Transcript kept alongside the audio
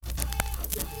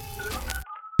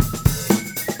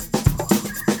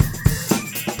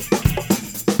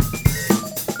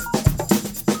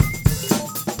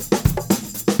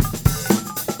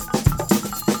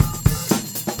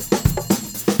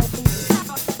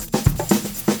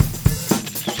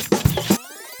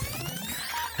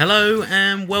Hello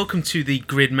and welcome to the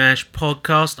Grid Mash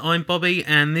podcast. I'm Bobby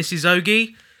and this is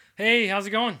Ogie. Hey, how's it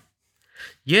going?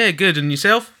 Yeah, good. And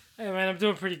yourself? Hey man, I'm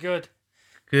doing pretty good.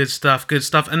 Good stuff, good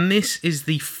stuff. And this is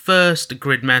the first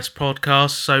Grid Mash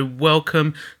podcast, so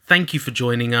welcome. Thank you for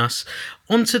joining us.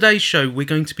 On today's show, we're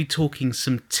going to be talking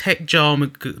some tech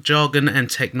jargon and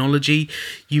technology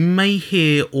you may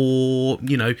hear or,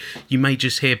 you may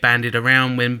just hear banded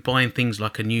around when buying things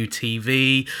like a new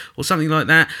TV or something like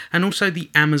that, and also the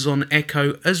Amazon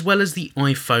Echo as well as the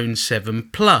iPhone 7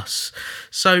 Plus.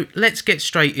 So let's get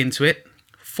straight into it.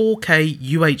 4K,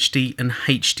 UHD and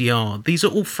HDR. These are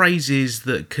all phrases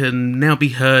that can now be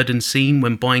heard and seen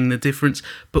when buying the difference,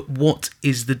 but what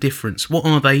is the difference? What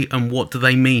are they and what do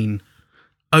they mean?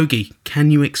 Ogie,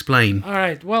 can you explain? All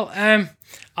right. Well, I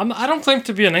don't claim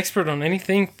to be an expert on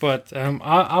anything, but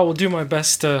I will do my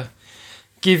best to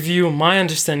give you my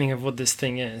understanding of what this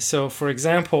thing is. So, for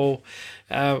example,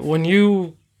 when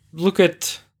you look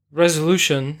at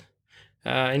resolution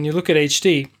and you look at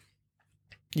HD,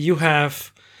 you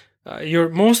have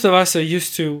most of us are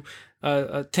used to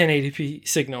a 1080p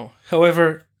signal.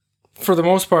 However, for the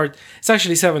most part, it's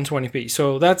actually 720p.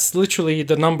 So that's literally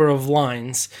the number of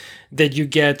lines that you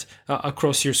get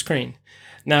across your screen.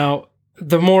 Now,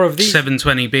 the more of these...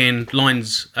 720 being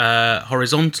lines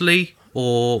horizontally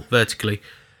or vertically?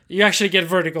 You actually get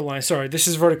vertical lines. Sorry, this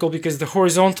is vertical because the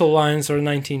horizontal lines are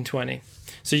 1920.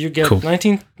 So you get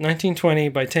 1920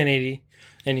 by 1080,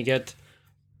 and you get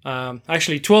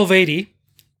actually 1280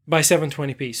 by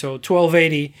 720p. So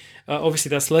 1280, obviously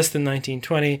that's less than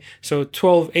 1920. So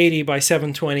 1280 by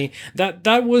 720.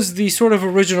 That was the sort of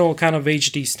original kind of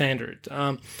HD standard.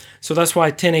 So that's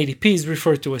why 1080p is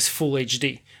referred to as full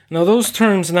HD. Now those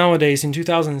terms nowadays in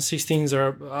 2016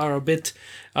 are a bit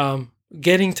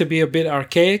getting to be a bit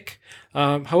archaic.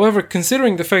 However,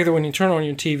 considering the fact that when you turn on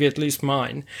your TV, at least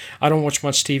mine, I don't watch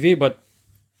much TV, but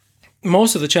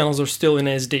most of the channels are still in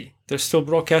SD. They're still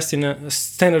broadcasting a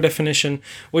standard definition,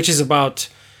 which is about,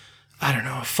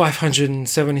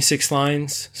 576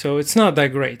 lines. So it's not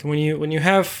that great. When you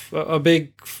have a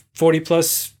big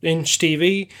 40-plus inch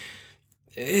TV,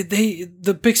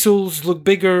 the pixels look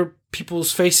bigger,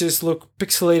 people's faces look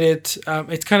pixelated.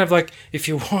 It's kind of like if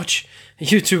you watch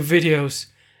YouTube videos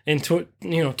in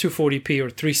 240p or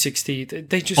 360,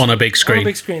 they just on a big screen.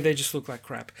 They just look like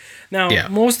crap. Now,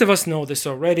 Most of us know this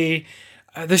already.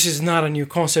 This is not a new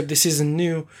concept. This isn't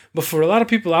new. But for a lot of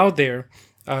people out there,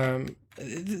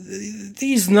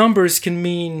 these numbers can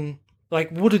mean, like,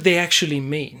 what do they actually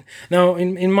mean? Now,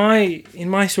 in my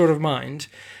sort of mind,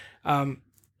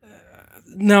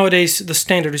 nowadays the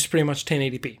standard is pretty much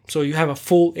 1080p. So you have a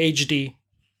full HD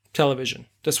television.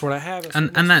 That's what I have.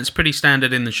 And that's pretty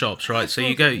standard in the shops, right? So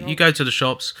you go to the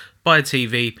shops, buy a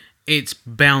TV, it's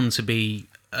bound to be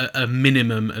a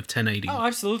minimum of 1080. Oh,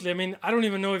 absolutely. I mean, I don't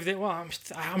even know if they... Well,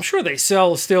 I'm sure they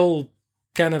sell still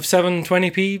kind of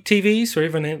 720p TVs or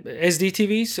even SD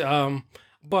TVs.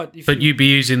 But you'd be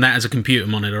using that as a computer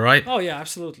monitor, right? Oh, yeah,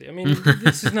 absolutely. I mean,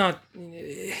 this is not...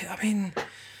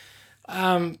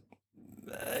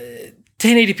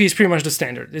 1080p is pretty much the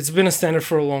standard. It's been a standard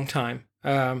for a long time.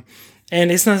 And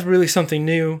it's not really something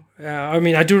new.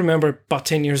 I do remember about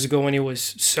 10 years ago when it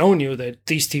was so new that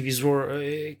these TVs were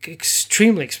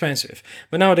extremely expensive.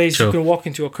 But nowadays, You can walk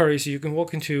into a Currys, you can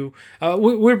walk into...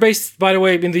 we're based, by the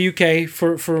way, in the UK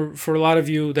for a lot of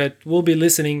you that will be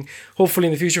listening, hopefully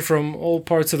in the future from all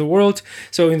parts of the world.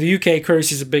 So in the UK,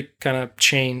 Currys is a big kind of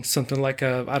chain, something like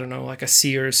like a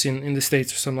Sears in the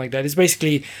States or something like that. It's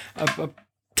basically a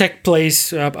tech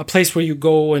place, a place where you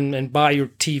go and buy your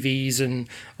TVs and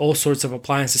all sorts of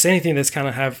appliances, anything that's kind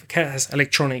of has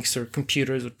electronics or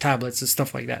computers or tablets and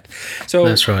stuff like that. So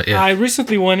that's right, yeah. I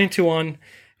recently went into one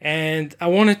and I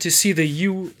wanted to see the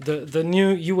new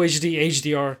UHD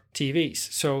HDR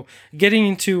TVs. So getting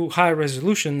into high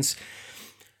resolutions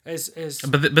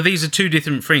But these are two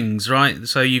different things, right?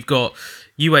 So you've got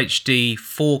UHD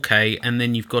 4K and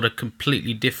then you've got a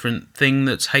completely different thing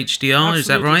that's HDR, Absolutely. Is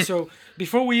that right? So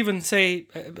before we even say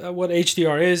what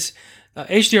HDR is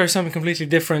something completely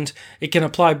different. It can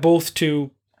apply both to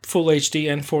Full HD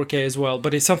and 4K as well,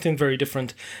 but it's something very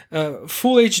different.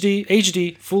 Full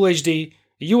HD, Full HD,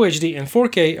 UHD, and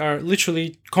 4K are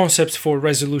literally concepts for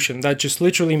resolution. That just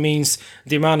literally means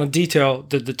the amount of detail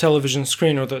that the television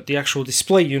screen or the actual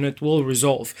display unit will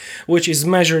resolve, which is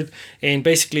measured in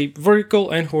basically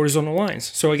vertical and horizontal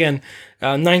lines. So again,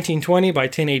 1920 by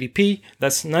 1080p,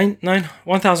 that's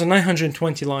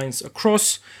 1,920 lines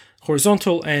across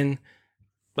horizontal and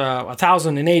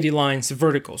 1,080 lines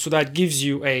vertical. So that gives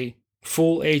you a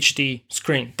full HD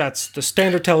screen. That's the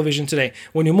standard television today.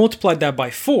 When you multiply that by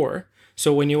 4,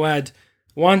 so when you add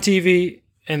one TV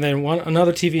and then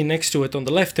another TV next to it on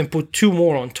the left, and put two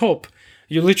more on top,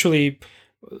 you literally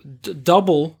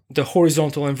double the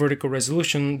horizontal and vertical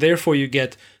resolution. Therefore, you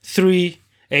get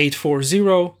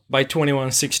 3840 by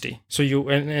 2160. So you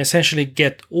essentially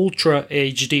get Ultra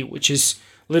HD, which is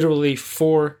literally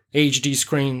 4 HD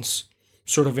screens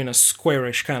sort of in a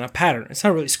squarish kind of pattern. It's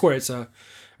not really square, it's a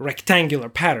rectangular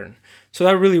pattern. So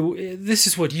this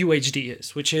is what UHD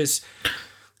is, which is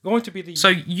going to be the...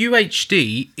 So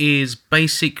UHD is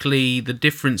basically the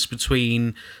difference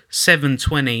between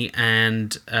 720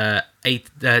 and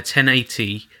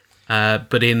 1080,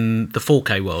 but in the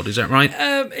 4K world, is that right?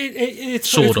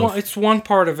 It's one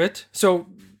part of it. So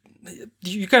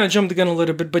you kind of jumped the gun a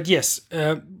little bit, but yes,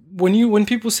 when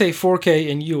people say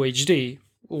 4K and UHD,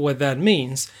 what that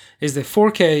means is that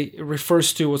 4K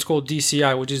refers to what's called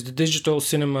DCI, which is the Digital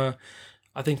Cinema,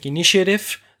 I think,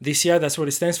 Initiative. DCI, that's what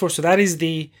it stands for. So that is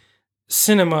the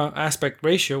cinema aspect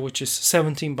ratio, which is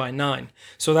 17:9.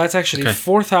 So that's actually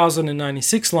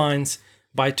 4,096 lines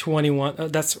by 21.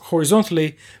 That's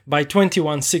horizontally by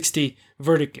 2160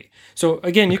 vertically. So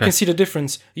again, you can see the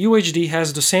difference. UHD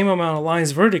has the same amount of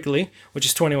lines vertically, which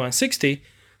is 2160,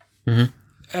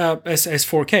 as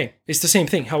 4K. It's the same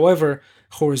thing. However,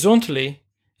 horizontally,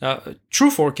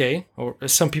 true 4K, or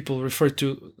as some people refer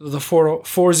to the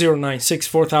 4096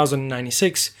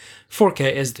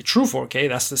 4K as the true 4K,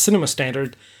 that's the cinema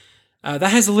standard,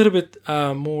 that has a little bit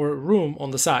more room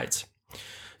on the sides.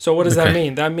 So what does that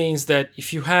mean? That means that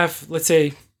if you have, let's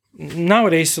say,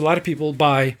 nowadays a lot of people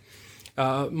buy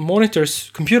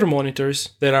computer monitors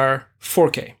that are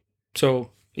 4K.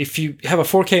 So if you have a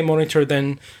 4K monitor,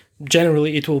 then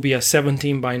generally it will be a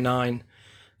 17:9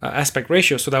 aspect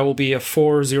ratio. So that will be a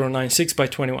 4096 by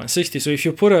 2160. So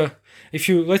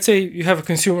let's say you have a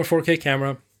consumer 4K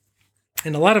camera,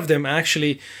 and a lot of them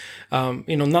actually,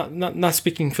 not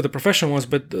speaking for the professional ones,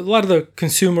 but a lot of the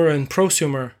consumer and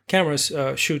prosumer cameras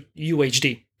shoot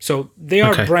UHD. So they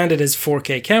are branded as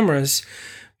 4K cameras,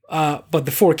 but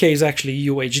the 4K is actually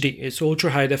UHD. It's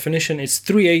ultra high definition. It's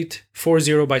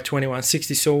 3840 by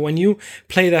 2160. So when you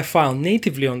play that file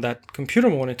natively on that computer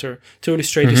monitor, to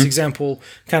illustrate this example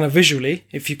kind of visually,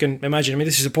 if you can imagine,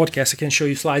 this is a podcast, I can show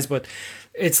you slides, but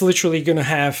it's literally going to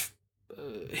have,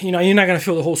 you're not going to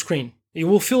fill the whole screen. You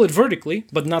will fill it vertically,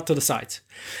 but not to the sides.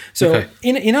 So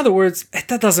in other words,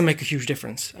 that doesn't make a huge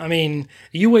difference.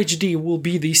 UHD will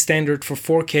be the standard for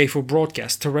 4K for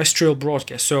broadcast, terrestrial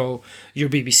broadcast. So your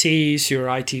BBCs, your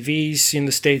ITVs in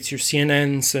the States, your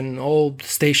CNNs, and all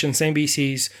stations,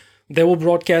 NBCs, they will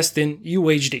broadcast in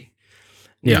UHD.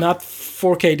 Not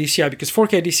 4K DCI, because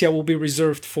 4K DCI will be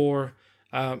reserved for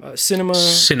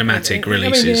cinematic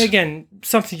releases. Again,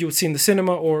 something you would see in the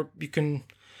cinema, or you can...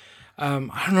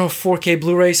 I don't know, 4K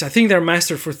Blu-rays. I think they're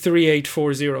mastered for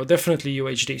 3840, definitely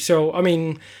UHD. So,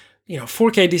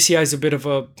 4K DCI is a bit of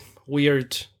a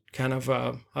weird kind of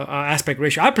aspect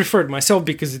ratio. I prefer it myself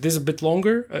because it is a bit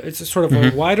longer. It's sort of a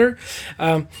wider.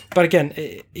 But again,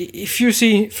 if you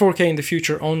see 4K in the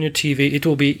future on your TV, it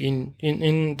will be in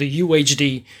the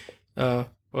UHD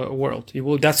world.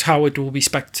 That's how it will be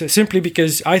spec'd. Simply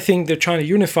because I think they're trying to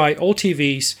unify all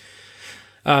TVs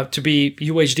to be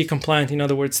UHD compliant, in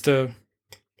other words, to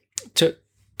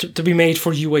be made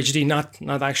for UHD, not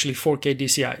actually 4K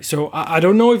DCI. So I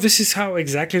don't know if this is how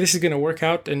exactly this is going to work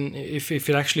out, and if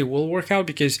it actually will work out,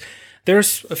 because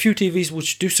there's a few TVs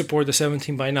which do support the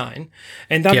 17:9,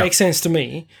 and that makes sense to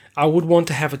me. I would want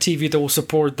to have a TV that will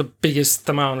support the biggest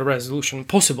amount of resolution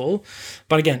possible.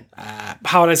 But again,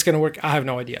 how that's going to work, I have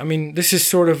no idea. This is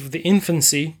sort of the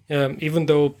infancy. Even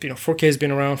though 4K has been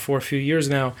around for a few years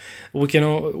now,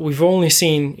 we've only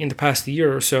seen in the past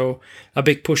year or so a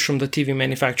big push from the TV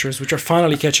manufacturers, which are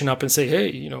finally catching up and say, hey,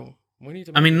 we need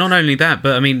to... not only that,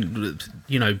 but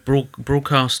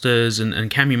broadcasters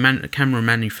and camera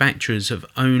manufacturers have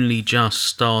only just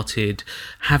started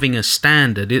having a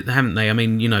standard, haven't they?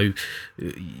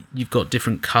 You've got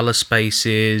different color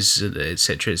spaces,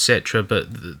 etc., but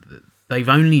they've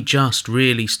only just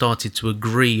really started to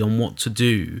agree on what to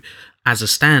do as a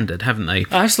standard, haven't they?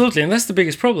 Absolutely, and that's the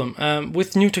biggest problem.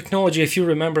 With new technology, if you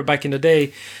remember back in the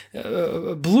day,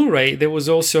 Blu-ray, there was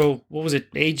also, what was it,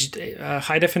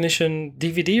 high definition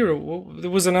DVD, or there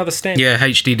was another standard. Yeah,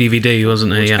 HD DVD,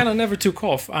 wasn't there? Which kind of never took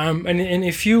off. And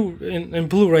if you, in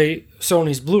Blu-ray,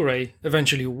 Sony's Blu-ray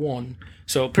eventually won.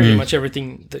 So pretty much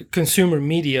everything, the consumer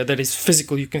media that is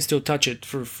physical, you can still touch it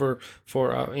for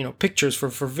pictures,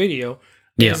 for video,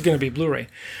 it's going to be Blu-ray.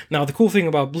 Now, the cool thing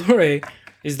about Blu-ray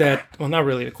is that, well, not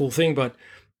really a cool thing, but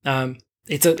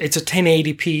it's a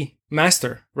 1080p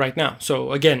master right now.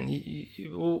 So again,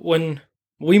 when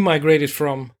we migrated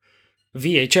from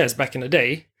VHS back in the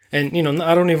day, And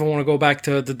I don't even want to go back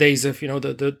to the days of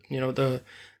the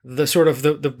sort of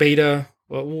the beta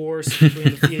wars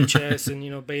between the VHS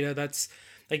and beta. That's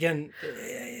again.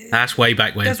 That's way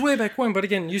back when. That's way back when. But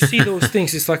again, you see those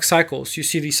things. It's like cycles. You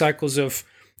see these cycles of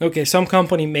some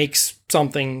company makes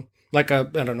something like a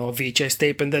VHS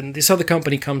tape, and then this other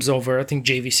company comes over, I think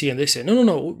JVC, and they say,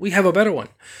 no, we have a better one.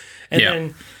 And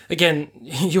then again,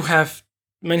 you have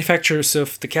manufacturers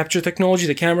of the capture technology,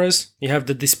 the cameras. You have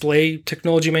the display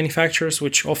technology manufacturers,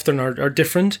 which often are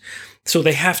different. So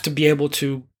they have to be able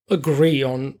to agree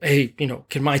on, hey,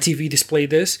 can my TV display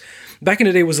this? Back in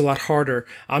the day, it was a lot harder.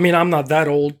 I mean, I'm not that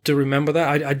old to remember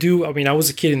that. I do. I mean, I was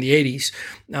a kid in the 80s,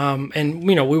 and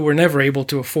we were never able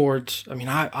to afford. I mean,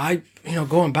 I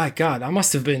going back, God, I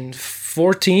must have been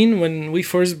 14 when we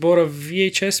first bought a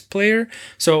VHS player.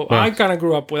 So wow. I kind of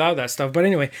grew up without that stuff. But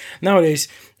anyway, nowadays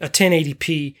a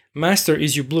 1080p master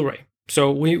is your Blu-ray.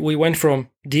 So we went from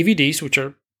DVDs, which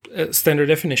are standard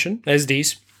definition,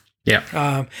 SDs. Yeah.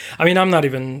 I mean, I'm not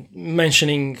even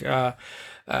mentioning,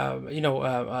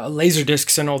 laser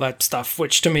discs and all that stuff,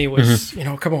 which to me was,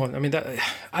 come on. I mean,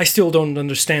 I still don't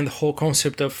understand the whole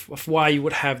concept of why you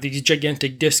would have these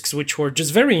gigantic discs, which were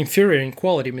just very inferior in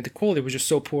quality. I mean, the quality was just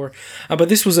so poor. But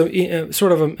this was a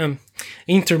sort of an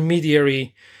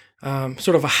intermediary,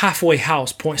 sort of a halfway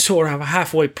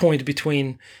point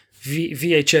between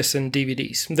VHS and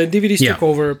DVDs. The DVDs took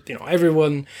over,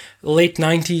 everyone. Late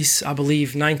 90s, I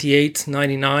believe, 98,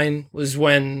 99 was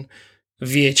when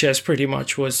VHS pretty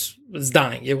much was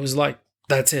dying. It was like,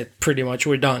 that's it, pretty much,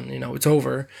 we're done, it's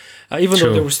over. Even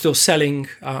though they were still selling,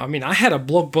 I had a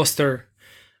Blockbuster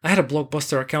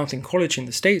account in college in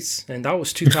the States, and that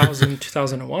was 2000,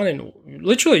 2001, and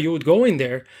literally you would go in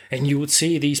there and you would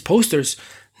see these posters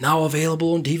now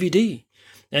available on DVD,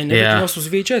 and everything else was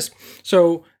VHS.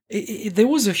 So there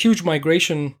was a huge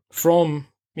migration from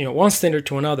one standard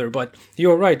to another. But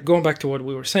you're right. Going back to what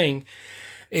we were saying,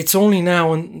 it's only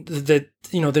now that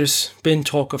there's been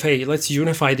talk of, hey, let's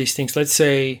unify these things. Let's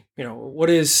say what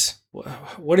is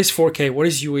 4K, what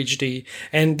is UHD,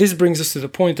 and this brings us to the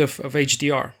point of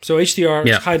HDR. So HDR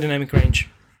is high dynamic range,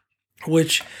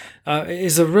 which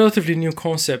is a relatively new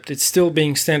concept. It's still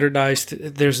being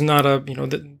standardized. There's not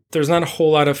there's not a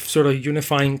whole lot of sort of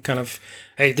unifying kind of,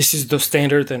 hey, this is the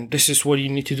standard and this is what you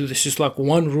need to do. This is like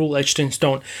one rule etched in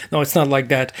stone. No, it's not like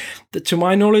that. To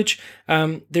my knowledge,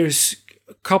 there's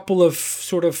a couple of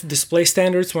sort of display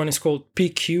standards. One is called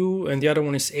PQ and the other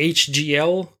one is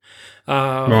HGL.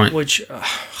 Which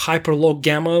hyperlog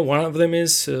gamma, one of them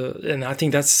is, and I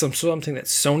think that's something that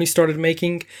Sony started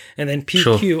making. And then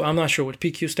PQ, I'm not sure what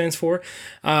PQ stands for,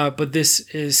 but this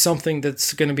is something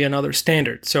that's going to be another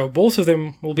standard. So both of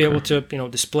them will be able to,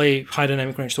 display high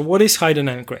dynamic range. So what is high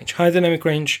dynamic range? High dynamic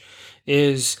range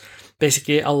is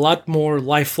basically a lot more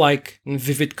lifelike and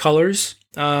vivid colors.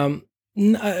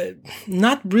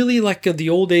 Not really like the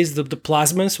old days, the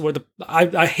plasmas, where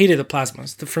I hated the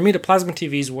plasmas. For me, the plasma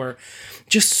TVs were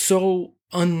just so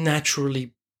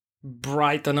unnaturally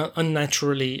bright and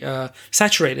unnaturally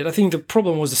saturated. I think the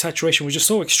problem was the saturation was just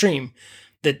so extreme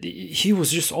that he was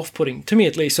just off-putting, to me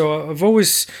at least. So I've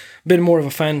always been more of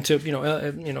a fan to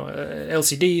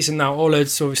LCDs and now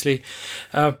OLEDs, obviously.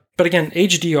 But again,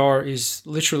 HDR is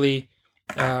literally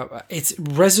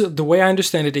the way I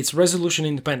understand it, it's resolution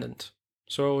independent.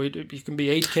 So it can be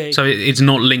 8K. So it's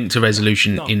not linked to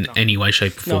resolution in any way,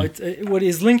 shape, or form? No, what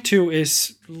it's linked to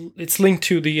is it's linked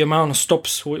to the amount of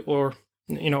stops, or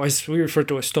as we refer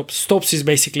to as stops. Stops is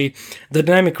basically the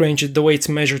dynamic range. The way it's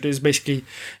measured is basically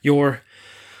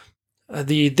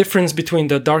the difference between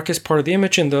the darkest part of the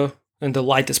image and the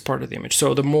lightest part of the image.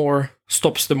 So the more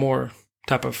stops, the more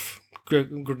type of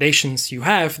gradations you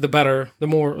have, the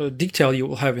more detail you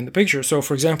will have in the picture. So,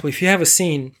 for example, if you have a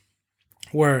scene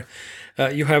where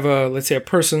you have let's say a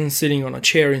person sitting on a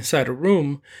chair inside a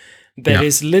room that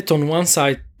is lit on one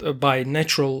side by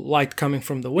natural light coming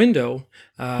from the window,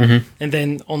 and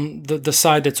then on the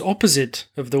side that's opposite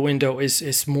of the window is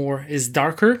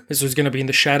darker. So it's going to be in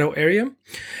the shadow area.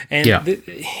 And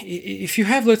if you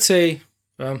have, let's say,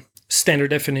 standard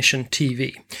definition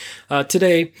TV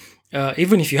today,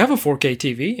 even if you have a 4K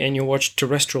TV and you watch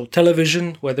terrestrial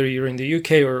television, whether you're in the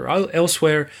UK or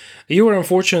elsewhere, you are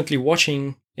unfortunately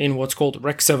watching in what's called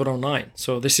Rec 709.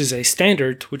 So this is a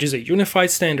standard, which is a unified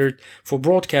standard for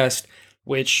broadcast,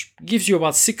 which gives you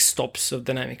about 6 stops of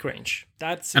dynamic range.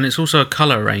 And it's also a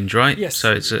color range, right? Yes.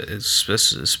 So it's a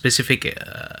specific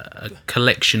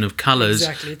collection of colors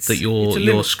that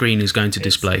your screen is going to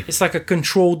display. It's like a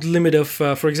controlled limit of,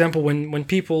 for example, when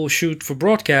people shoot for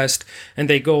broadcast and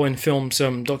they go and film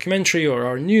some documentary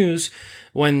or news,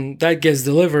 when that gets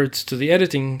delivered to the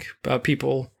editing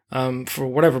people, for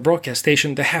whatever broadcast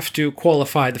station, they have to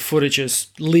qualify the footage as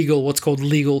legal, what's called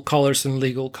legal colors and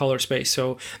legal color space.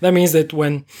 So that means that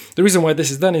the reason why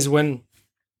this is done is when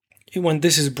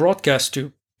this is broadcast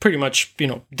to pretty much,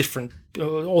 different,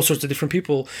 all sorts of different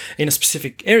people in a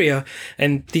specific area,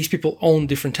 and these people own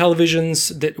different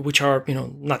televisions which are,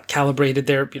 not calibrated.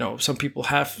 There, some people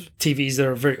have TVs that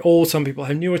are very old, some people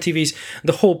have newer TVs.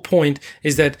 The whole point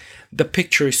is that the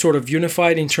picture is sort of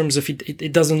unified in terms of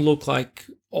it doesn't look like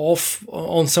off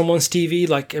on someone's TV,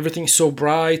 like everything is so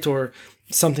bright, or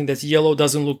something that's yellow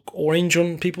doesn't look orange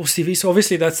on people's TV. So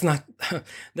obviously that's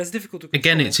difficult to control.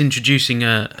 Again, it's introducing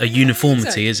a uniformity,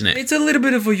 exactly. Isn't it? It's a little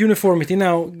bit of a uniformity.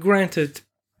 Now, granted,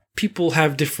 people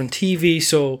have different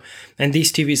TVs, and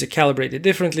these TVs are calibrated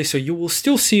differently, so you will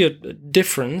still see a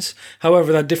difference.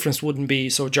 However, that difference wouldn't be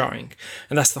so jarring.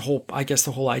 And that's the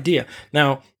whole idea.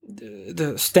 Now,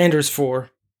 the standards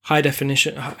for high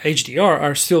definition HDR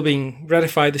are still being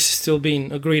ratified. This is still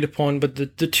being agreed upon, but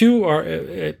the two are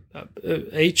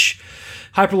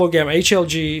hyperlow gamma,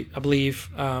 HLG, I believe,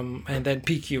 and then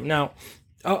PQ. Now,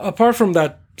 apart from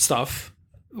that stuff,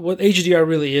 what HDR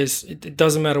really is, it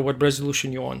doesn't matter what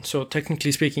resolution you're on. So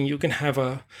technically speaking, you can have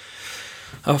a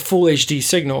full HD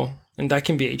signal, and that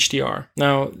can be HDR.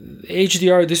 Now,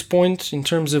 HDR at this point, in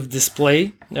terms of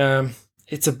display,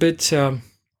 it's a bit...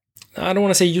 I don't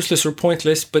want to say useless or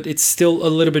pointless, but it's still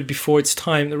a little bit before its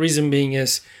time. The reason being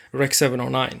is Rec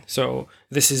 709. So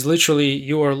this is literally,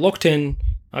 you are locked in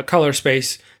a color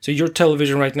space. So your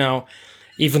television right now,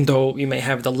 even though you may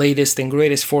have the latest and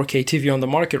greatest 4K TV on the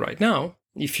market right now,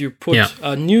 if you put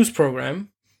a news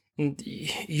program,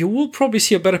 you will probably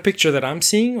see a better picture that I'm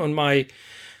seeing on my,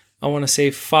 I want to say,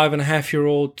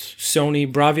 5.5-year-old Sony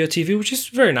Bravia TV, which is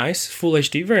very nice, full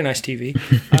HD, very nice TV.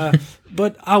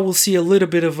 But I will see a little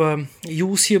bit of, you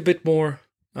will see a bit more,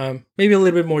 maybe a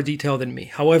little bit more detail than me.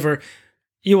 However,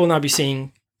 you will not be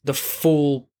seeing the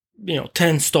full,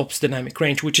 10 stops dynamic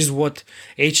range, which is what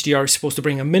HDR is supposed to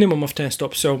bring, a minimum of 10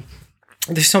 stops. So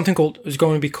this is something is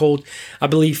going to be called, I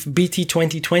believe, BT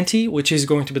 2020, which is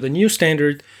going to be the new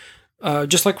standard.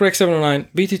 Just like Rec 709,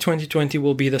 BT 2020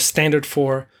 will be the standard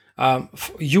for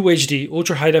UHD,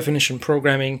 ultra high definition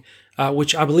programming,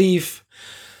 which I believe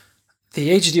the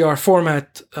HDR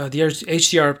format, the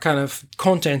HDR kind of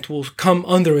content will come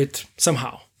under it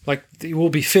somehow. Like it will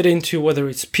be fit into, whether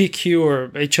it's PQ or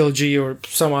HLG or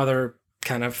some other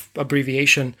kind of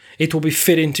abbreviation, it will be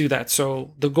fit into that.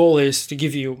 So the goal is to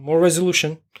give you more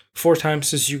resolution, 4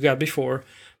 times as you got before,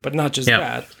 but not just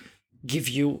that, give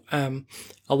you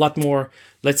a lot more,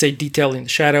 let's say, detail in the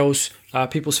shadows.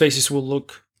 People's faces will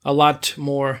look a lot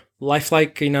more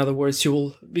lifelike. In other words,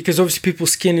 because obviously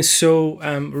people's skin is so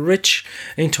rich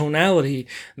in tonality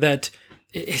that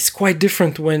it's quite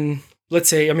different when, let's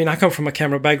say, I come from a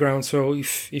camera background, so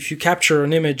if you capture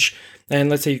an image, and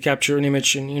let's say you capture an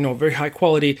image in very high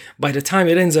quality, by the time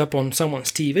it ends up on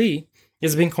someone's TV,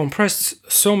 it's been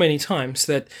compressed so many times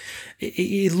that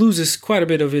it loses quite a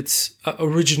bit of its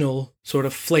original sort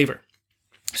of flavor.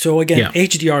 So again,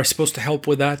 HDR is supposed to help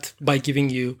with that by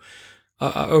giving you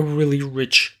a really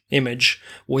rich image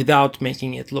without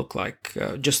making it look like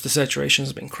just the saturation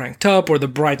has been cranked up or the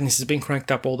brightness has been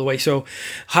cranked up all the way. So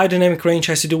high dynamic range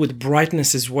has to do with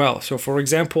brightness as well. So for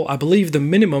example, I believe the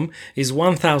minimum is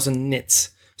 1000 nits.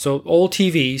 So all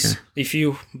TVs, if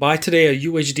you buy today a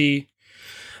UHD,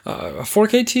 a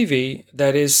 4K TV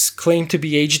that is claimed to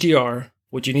be HDR,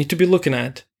 what you need to be looking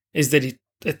at is that it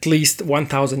at least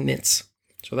 1000 nits.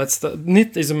 So that's the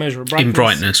nit is a measure of brightness. In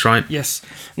brightness, right? Yes.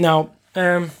 Now,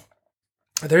 there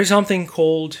is something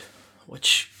called,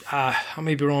 which I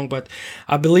may be wrong, but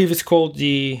I believe it's called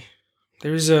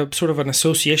there is a sort of an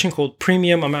association called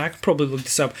Premium. I could probably look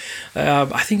this up.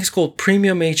 I think it's called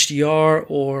Premium HDR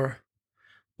or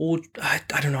I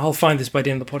don't know. I'll find this by the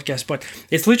end of the podcast, but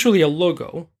it's literally a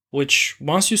logo, which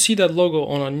once you see that logo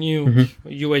on a new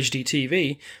UHD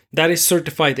TV, that is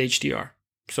certified HDR.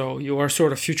 So you are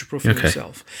sort of future-proofing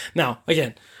yourself. Now,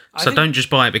 again... don't just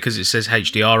buy it because it says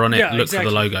HDR on it. Look for the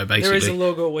logo, basically. There is a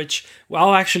logo which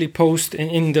I'll actually post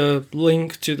in the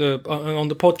link to on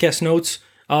the podcast notes.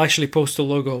 I'll actually post the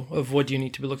logo of what you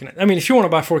need to be looking at. If you want to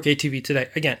buy 4K TV today,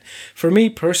 again, for me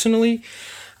personally,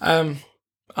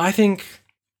 I think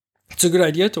it's a good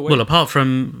idea to wait. Well, apart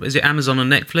from, is it Amazon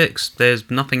and Netflix? There's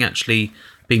nothing actually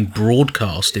being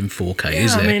broadcast in 4K,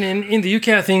 is there? In the UK,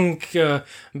 I think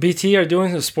BT are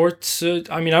doing the sports. I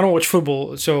don't watch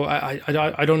football, so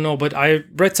I don't know. But I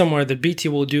read somewhere that BT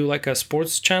will do like a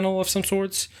sports channel of some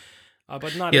sorts.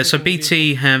 but not. Yeah, so everything will be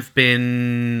BT have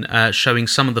been showing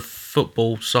some of the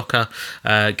soccer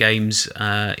games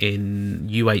in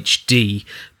UHD,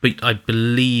 but I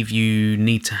believe you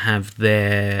need to have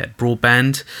their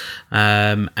broadband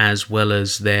as well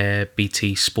as their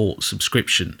BT Sport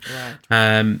subscription.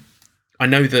 Right. I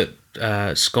know that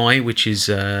Sky, which is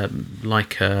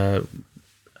like a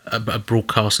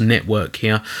broadcast network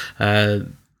here,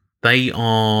 they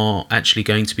are actually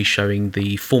going to be showing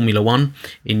the Formula One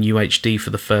in UHD for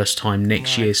the first time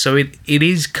next year. So it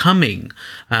is coming.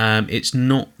 It's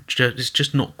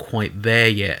just not quite there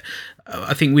yet.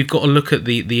 I think we've got to look at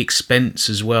the expense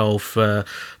as well for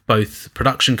both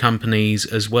production companies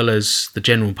as well as the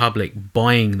general public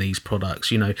buying these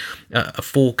products. You know, a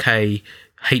 4K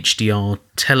HDR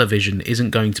television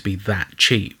isn't going to be that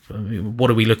cheap. I mean,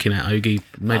 what are we looking at, Ogie?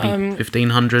 Maybe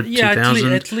 1,500,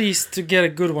 2,000? At least to get a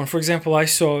good one. For example, I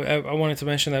wanted to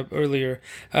mention that earlier.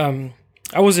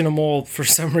 I was in a mall for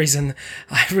some reason.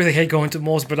 I really hate going to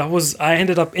malls, but I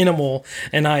ended up in a mall,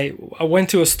 and I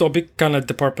went to a store, big kind of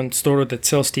department store that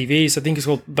sells TVs. I think it's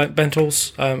called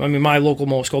Bento's. My local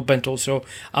mall is called Bento's, so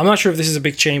I'm not sure if this is a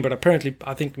big chain, but apparently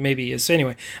I think maybe it is.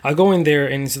 Anyway, I go in there,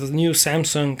 and it's the new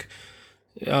Samsung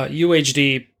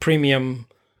UHD premium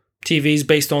TVs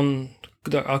based on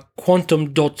the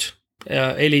quantum dot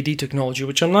LED technology,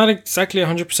 which I'm not exactly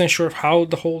 100% sure of how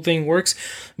the whole thing works,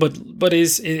 but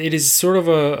it is sort of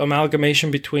a amalgamation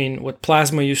between what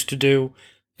plasma used to do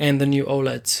and the new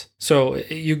OLEDs. So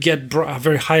you get a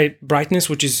very high brightness,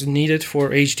 which is needed for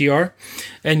HDR,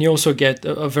 and you also get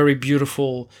a very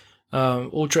beautiful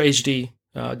Ultra HD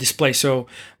display. So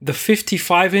the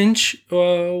 55-inch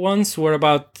ones were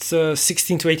about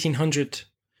 16 to 1,800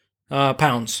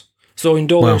 pounds. So in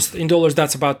dollars,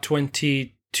 that's about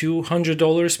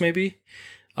 $2,200 maybe.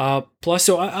 Plus,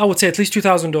 so I would say at least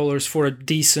 $2,000 for a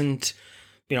decent,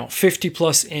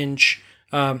 50+ inch.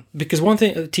 Because one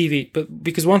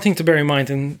thing to bear in mind,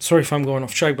 and sorry if I'm going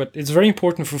off track, but it's very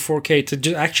important for 4K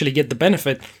to actually get the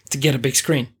benefit to get a big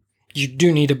screen. You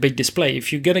do need a big display.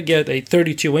 If you're gonna get a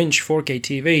 32-inch 4K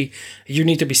TV, you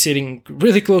need to be sitting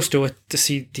really close to it to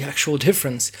see the actual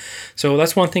difference. So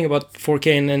that's one thing about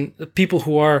 4K. And then people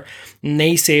who are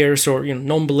naysayers or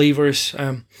non-believers,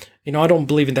 I don't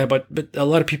believe in that, but a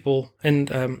lot of people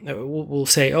will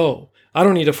say, "Oh, I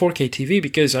don't need a 4K TV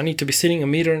because I need to be sitting 1.5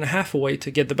 meters away to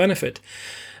get the benefit."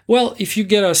 Well, if you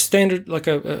get a standard, like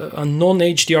a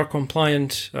non-HDR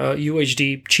compliant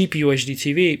cheap UHD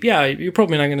TV, yeah, you're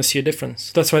probably not going to see a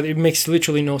difference. That's why it makes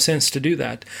literally no sense to do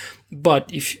that.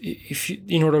 But if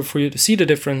in order for you to see the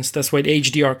difference, that's why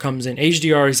HDR comes in.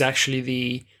 HDR is actually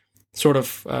the sort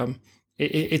of,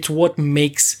 it's what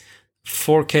makes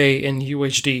 4K and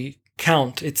UHD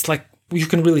count. It's like you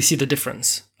can really see the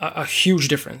difference, a huge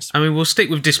difference. I mean, we'll stick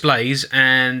with displays,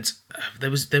 and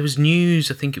there was news,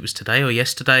 I think it was today or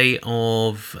yesterday,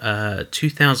 of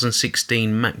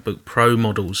 2016 MacBook Pro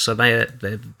models. So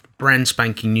they're brand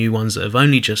spanking new ones that have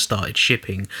only just started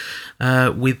shipping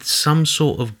with some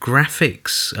sort of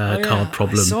graphics card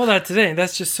problem. I saw that today.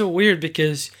 That's just so weird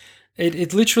because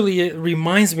it literally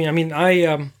reminds me. I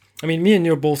mean, me and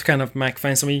you are both kind of Mac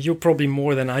fans. I mean, you're probably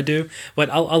more than I do,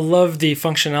 but I love the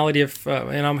functionality of,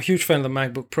 and I'm a huge fan of the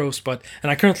MacBook Pros.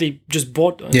 And I currently just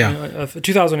bought a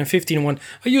 2015 one,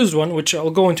 a used one, which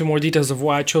I'll go into more details of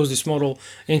why I chose this model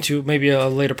into maybe a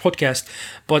later podcast.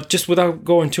 But just without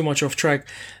going too much off track,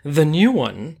 the new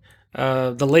one,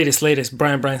 the latest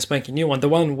brand spanking new one, the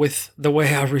one with the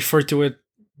way I refer to it,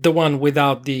 the one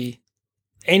without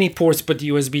any ports but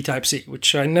USB Type-C,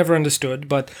 which I never understood,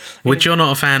 but... Which you're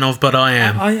not a fan of, but I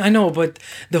am. I know, but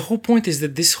the whole point is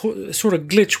that this whole sort of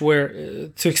glitch where,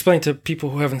 to explain to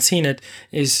people who haven't seen it,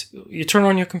 is you turn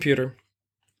on your computer,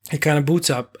 it kind of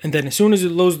boots up, and then as soon as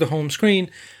it loads the home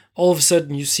screen, all of a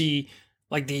sudden you see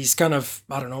like these kind of,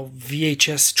 I don't know,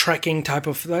 VHS tracking type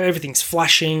of... Everything's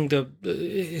flashing,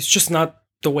 it's just not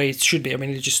the way it should be. I mean,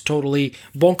 it's just totally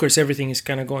bonkers. Everything is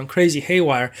kind of going crazy,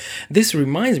 haywire. This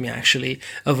reminds me actually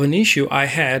of an issue I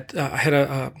had. I had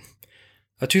a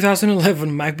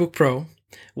 2011 MacBook Pro,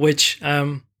 which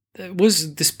was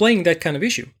displaying that kind of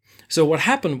issue. So what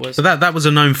happened was... So that was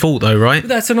a known fault though, right?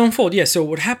 That's a known fault, yeah. So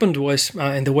what happened was,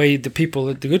 and the way the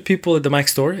good people at the Mac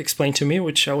store explained to me,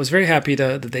 which I was very happy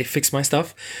that they fixed my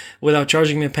stuff without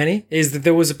charging me a penny, is that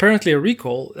there was apparently a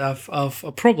recall of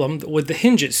a problem with the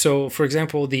hinges. So, for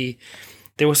example,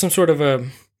 there was some sort of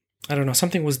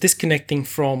something was disconnecting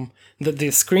from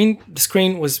the screen. The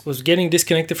screen was getting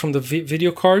disconnected from the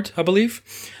video card, I believe,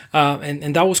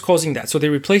 and that was causing that. So they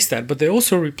replaced that, but they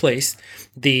also replaced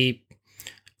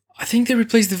I think they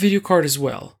replaced the video card as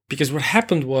well, because what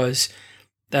happened was,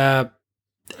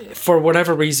 for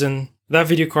whatever reason, that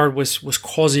video card was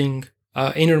causing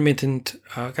intermittent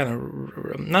kind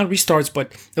of not restarts,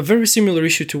 but a very similar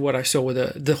issue to what I saw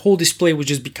with the whole display was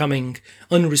just becoming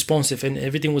unresponsive and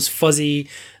everything was fuzzy.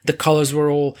 The colors were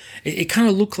all. It kind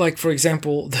of looked like, for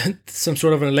example, that some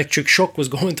sort of an electric shock was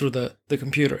going through the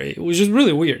computer. It was just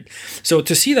really weird. So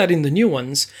to see that in the new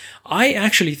ones, I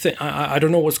actually think I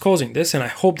don't know what's causing this, and I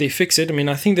hope they fix it. I mean,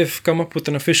 I think they've come up with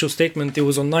an official statement. It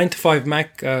was on 9 to 5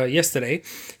 Mac yesterday,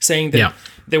 saying that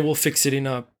they will fix it in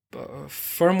a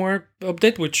firmware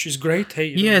update, which is great.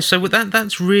 Hey, so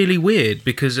that's really weird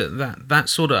because that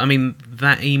sort of, I mean,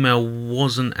 that email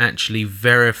wasn't actually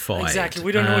verified. Exactly,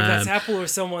 we don't know if that's Apple or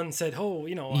someone said,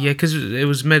 because it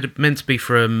was meant to be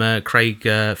from Craig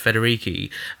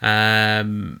Federici,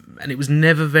 and it was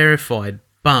never verified.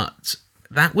 But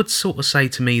that would sort of say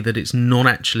to me that it's not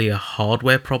actually a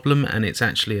hardware problem and it's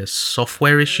actually a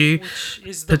software issue,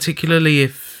 particularly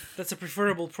if that's a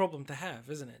preferable problem to have,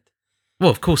 isn't it? Well,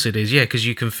 of course it is, because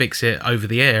you can fix it over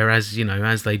the air, as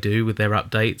they do with their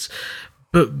updates.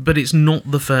 But it's not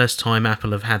the first time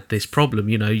Apple have had this problem.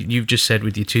 You've just said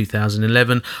with your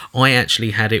 2011. I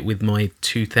actually had it with my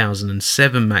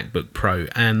 2007 MacBook Pro,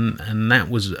 and that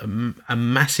was a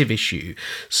massive issue.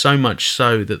 So much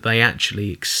so that they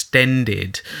actually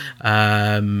extended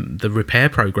the repair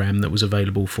program that was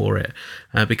available for it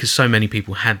because so many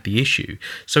people had the issue.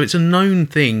 So it's a known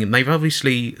thing, and they've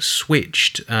obviously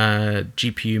switched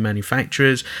GPU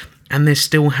manufacturers. And they're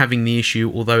still having the issue,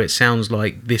 although it sounds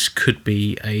like this could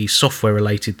be a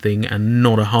software-related thing and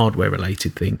not a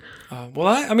hardware-related thing.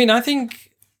 I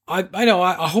think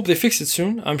I hope they fix it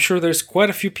soon. I'm sure there's quite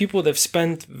a few people that have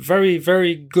spent very,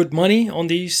 very good money on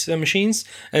these machines.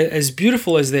 As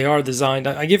beautiful as they are designed,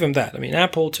 I give them that. I mean,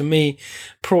 Apple, to me,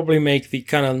 probably make the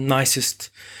kind of nicest,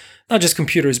 not just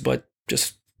computers, but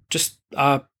just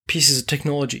pieces of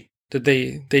technology that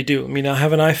they do. I mean, I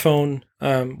have an iPhone,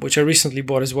 which I recently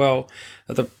bought as well.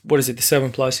 The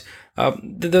 7 Plus.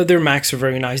 Their Macs are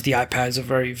very nice. The iPads are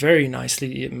very, very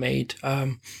nicely made.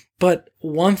 But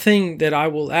one thing that I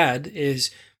will add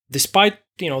is, despite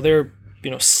their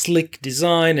slick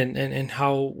design and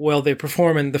how well they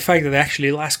perform, and the fact that they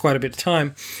actually last quite a bit of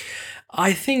time,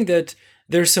 I think that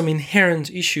there's some inherent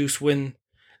issues when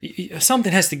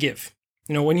something has to give.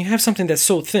 When you have something that's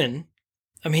so thin.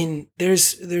 I mean,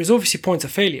 there's obviously points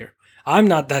of failure. I'm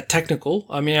not that technical.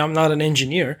 I mean, I'm not an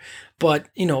engineer, but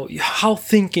how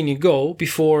thin can you go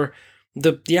before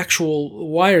the actual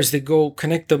wires that go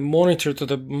connect the monitor to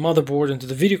the motherboard and to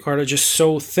the video card are just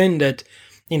so thin that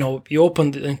you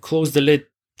open and close the lid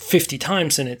 50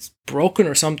 times and it's broken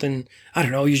or something. I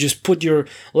don't know. You just put your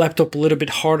laptop a little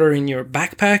bit harder in your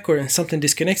backpack and something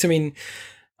disconnects. I mean,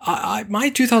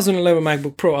 my 2011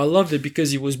 MacBook Pro, I loved it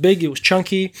because it was big, it was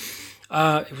chunky.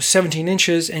 It was 17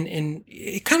 inches and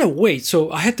it kind of weighed.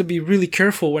 So I had to be really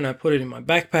careful when I put it in my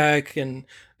backpack. And,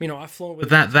 I've flown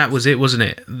with it. That was it, wasn't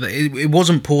it? It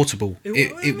wasn't portable.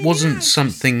 It wasn't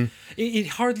something... It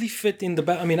hardly fit in the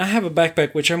back. I mean, I have a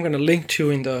backpack, which I'm going to link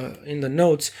to in the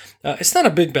notes. It's not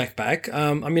a big backpack.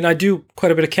 I do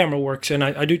quite a bit of camera work, and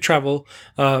I do travel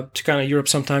to kind of Europe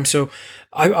sometimes. So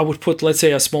I would put, let's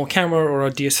say, a small camera or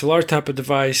a DSLR type of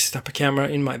device, type of camera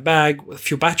in my bag with a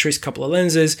few batteries, a couple of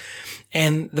lenses.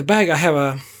 And the bag, I have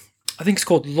I think it's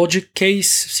called Logic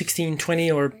Case 1620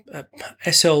 or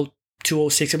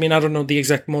SL206. I mean, I don't know the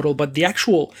exact model, but the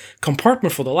actual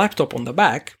compartment for the laptop on the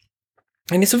back,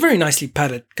 and it's a very nicely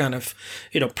padded kind of,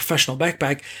 professional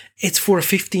backpack. It's for a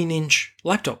 15-inch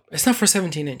laptop. It's not for a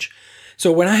 17-inch.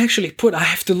 So when I actually I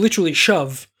have to literally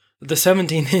shove the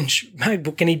 17-inch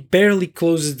MacBook and it barely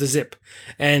closes the zip.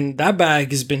 And that bag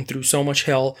has been through so much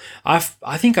hell. I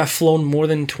think I've flown more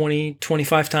than 20,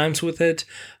 25 times with it.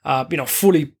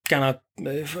 Fully kind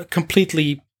of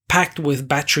completely packed with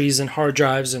batteries and hard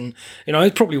drives. And,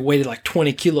 it probably weighed like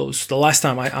 20 kilos the last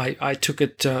time I took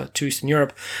it to Eastern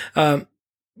Europe.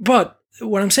 But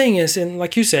what I'm saying is, and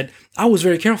like you said, I was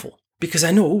very careful because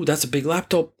I know, that's a big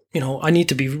laptop. I need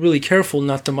to be really careful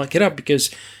not to muck it up because,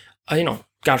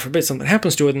 God forbid something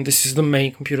happens to it, and this is the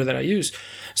main computer that I use.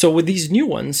 So with these new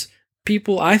ones,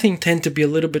 people, I think, tend to be a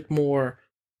little bit more,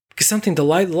 because something the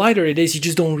lighter it is, you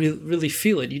just don't really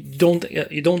feel it.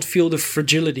 You don't feel the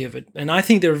fragility of it. And I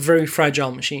think they're very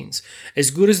fragile machines. As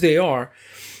good as they are,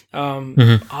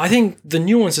 I think the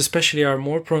new ones especially are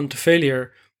more prone to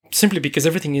failure simply because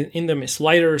everything in them is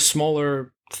lighter,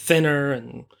 smaller, thinner,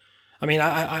 and I mean,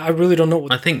 I really don't know.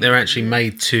 I think they're actually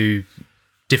made to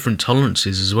different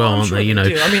tolerances as well, aren't they?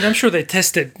 I mean, I'm sure they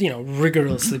tested,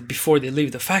 rigorously before they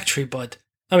leave the factory. But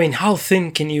I mean, how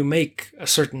thin can you make a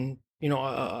certain,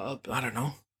 I don't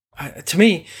know, to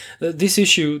me, this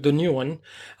issue, the new one,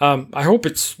 I hope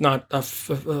it's not a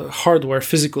hardware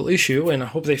physical issue, and I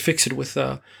hope they fix it with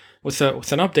an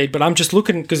update. But I'm just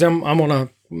looking because I'm on a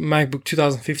MacBook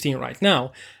 2015 right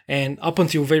now, and up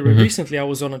until very recently, I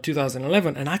was on a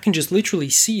 2011, and I can just literally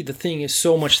see the thing is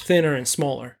so much thinner and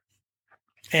smaller.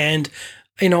 And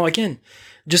again,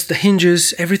 just the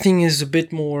hinges, everything is a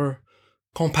bit more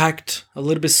compact, a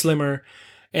little bit slimmer,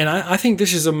 and I think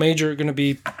this is a major going to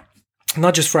be.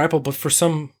 Not just for Apple, but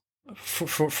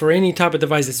for any type of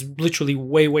device that's literally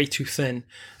way too thin.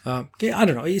 I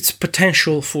don't know. It's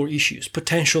potential for issues,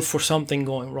 potential for something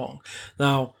going wrong.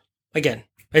 Now, again,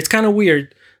 it's kind of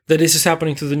weird that this is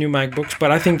happening to the new MacBooks,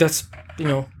 but I think that's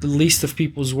the least of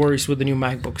people's worries with the new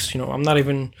MacBooks. I'm not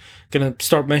even gonna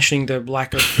start mentioning the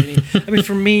lack of. I mean,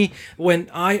 for me,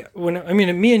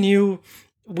 me and you,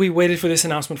 we waited for this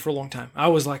announcement for a long time. I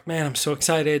was like, man, I'm so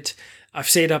excited. I've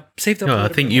saved up. I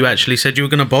think you actually said you were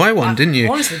going to buy one, didn't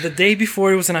you? Honestly, the day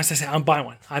before it was announced, I said, I'm buying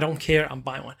one. I don't care. I'm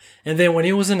buying one. And then when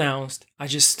it was announced, I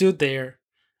just stood there.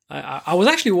 I was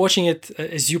actually watching it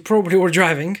as you probably were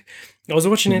driving. I was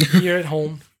watching it here at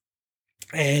home.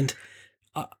 And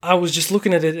I was just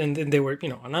looking at it, and they were,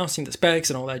 announcing the specs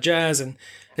and all that jazz. And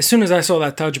as soon as I saw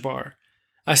that touch bar,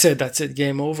 I said, that's it,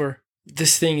 game over.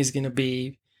 This thing is going to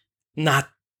be not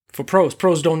for pros.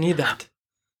 Pros don't need that.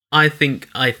 I think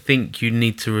you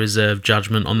need to reserve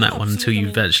judgment on that one until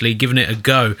you've actually given it a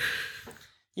go.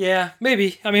 Yeah,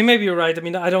 maybe. I mean, maybe you're right. I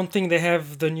mean, I don't think they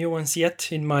have the new ones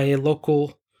yet in my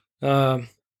local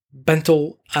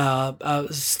Bento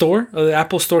store, the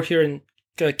Apple store here in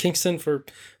Kingston. For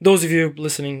those of you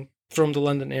listening from the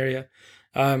London area,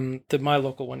 my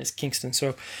local one is Kingston.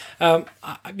 So, I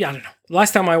don't know.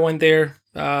 Last time I went there,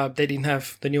 they didn't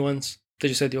have the new ones. They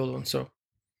just had the old ones. So.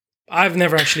 I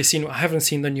haven't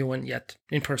seen the new one yet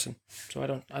in person, so I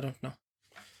don't know.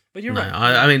 But you're right.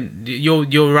 I mean,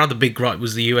 your rather big gripe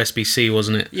was the USB-C,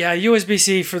 wasn't it? Yeah,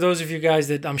 USB-C, for those of you guys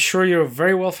that I'm sure you're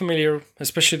very well familiar,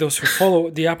 especially those who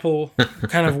follow the Apple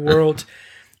kind of world.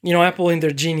 Apple in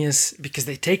their genius, because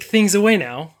they take things away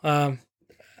now.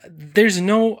 There's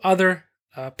no other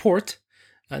port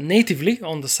natively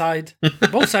on the side,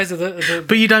 both sides of the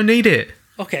But you don't need it.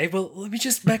 Okay, well, let me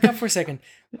just back up for a second.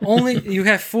 You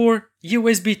have 4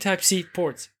 USB Type-C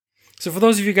ports. So for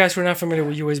those of you guys who are not familiar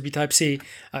with USB Type-C,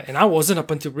 and I wasn't up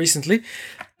until recently,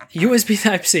 USB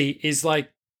Type-C is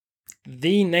like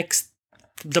the next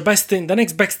best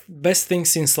thing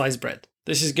since sliced bread.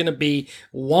 This is going to be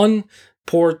one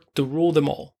port to rule them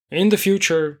all. In the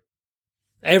future,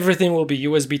 everything will be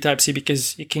USB Type-C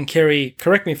because it can carry,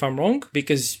 correct me if I'm wrong,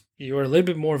 because you're a little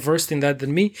bit more versed in that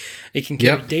than me, it can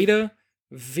carry data,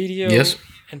 video,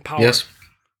 and power. Yes,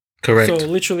 correct. So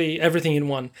literally everything in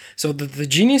one. So the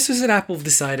geniuses at Apple have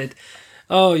decided,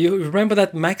 you remember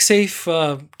that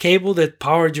MagSafe cable that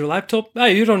powered your laptop?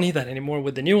 You don't need that anymore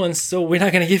with the new ones, so we're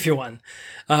not going to give you one.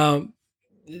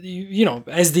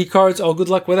 SD cards, good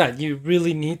luck with that. You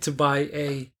really need to buy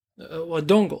a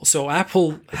dongle. So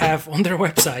Apple have on their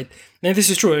website, and this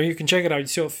is true, you can check it out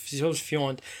yourself if you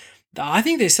want. I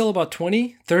think they sell about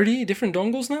 20, 30 different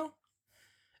dongles now.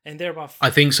 And they're about.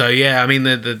 I think so. Yeah. I mean,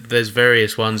 there's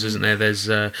various ones, isn't there? There's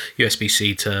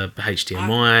USB-C to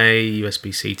HDMI,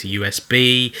 USB-C to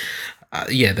USB.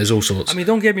 There's all sorts. I mean,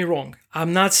 don't get me wrong.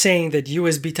 I'm not saying that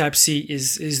USB Type-C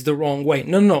is the wrong way.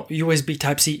 No. USB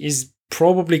Type-C is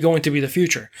probably going to be the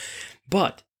future,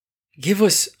 but give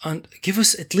us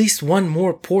at least one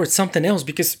more port, something else.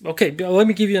 Because let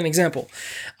me give you an example.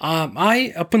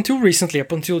 Up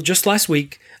until just last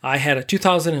week, I had a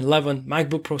 2011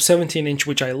 MacBook Pro 17-inch,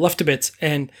 which I loved to bits.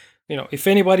 And if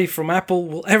anybody from Apple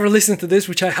will ever listen to this,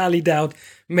 which I highly doubt,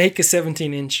 make a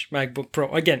 17-inch MacBook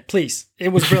Pro again, please. It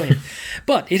was brilliant,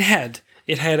 but it had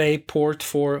a port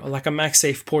for like a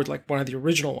MagSafe port, like one of the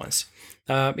original ones.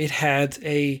 It had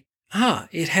an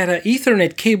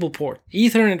Ethernet cable port,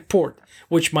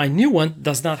 which my new one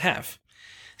does not have.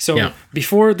 So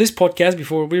before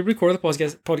we record the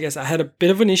podcast, I had a bit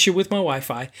of an issue with my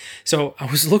Wi-Fi. So I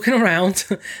was looking around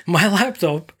my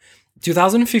laptop,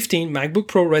 2015 MacBook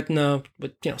Pro Retina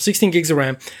with 16 gigs of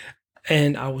RAM,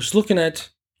 and I was looking at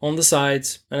on the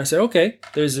sides, and I said, okay,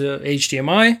 there's a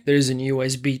HDMI, there's an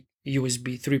USB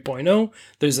 3.0,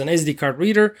 there's an SD card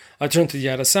reader. I turn to the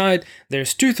other side,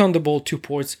 there's 2 Thunderbolt 2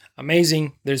 ports,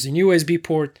 amazing. There's an USB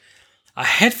port, a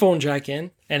headphone jack in,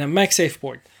 and a MagSafe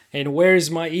port. And where is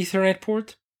my Ethernet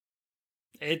port?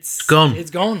 It's gone.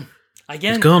 It's gone.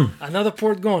 Again, it's gone. Another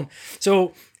port gone.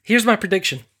 So here's my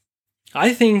prediction.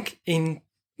 I think in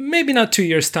maybe not 2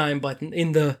 years' time, but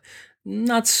in the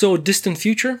not so distant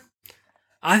future,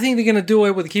 I think they're going to do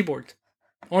away with the keyboard.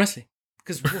 Honestly.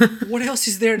 Because what else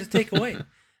is there to take away?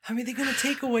 I mean, they're going to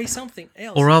take away something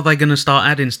else. Or are they going to start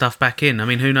adding stuff back in? I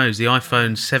mean, who knows? The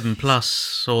iPhone 7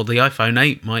 Plus or the iPhone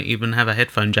 8 might even have a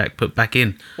headphone jack put back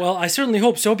in. Well, I certainly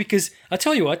hope so, because I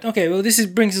tell you what. Okay, well,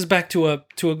 brings us back to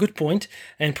a good point,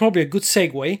 and probably a good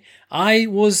segue. I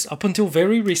was, up until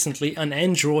very recently, an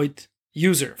Android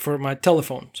user for my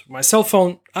telephone. So my cell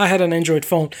phone, I had an Android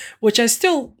phone, which I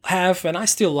still have and I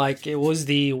still like. It was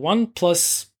the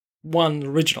OnePlus One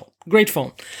original. Great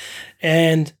phone.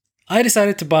 And I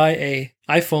decided to buy a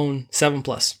iPhone 7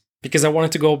 Plus because I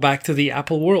wanted to go back to the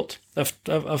Apple world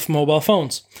of mobile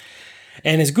phones.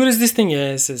 And as good as this thing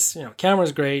is,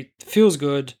 camera's great, feels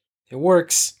good, it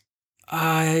works.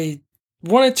 I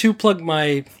wanted to plug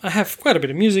I have quite a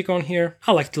bit of music on here.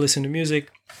 I like to listen to music.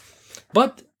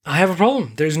 But I have a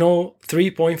problem. There's no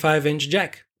 3.5-inch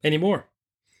jack anymore.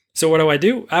 So what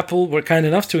do? Apple were kind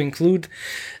enough to include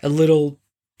a little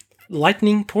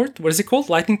lightning port. What is it called?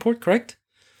 Lightning port, correct?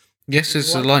 Yes,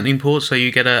 it's a lightning port, so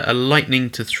you get a lightning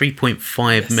to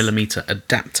 3.5 millimeter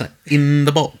adapter in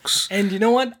the box. And you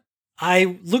know what?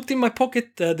 I looked in my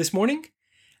pocket this morning,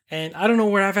 and I don't know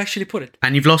where I've actually put it.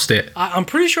 And you've lost it? I'm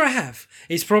pretty sure I have.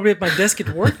 It's probably at my desk at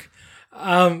work.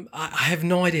 I have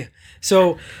no idea.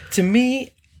 So to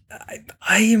me,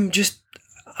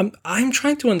 I'm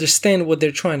trying to understand what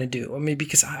they're trying to do. I mean,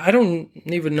 because I don't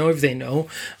even know if they know,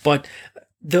 but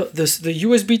the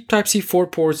USB Type-C 4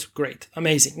 ports, great,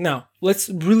 amazing. Now, let's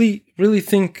really, really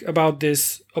think about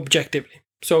this objectively.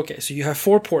 So you have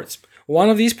 4 ports. One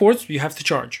of these ports, you have to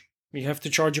charge. You have to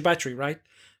charge your battery, right?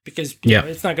 Because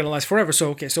it's not going to last forever.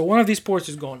 So one of these ports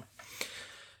is gone.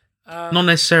 Not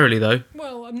necessarily, though.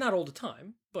 Well, not all the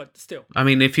time, but still. I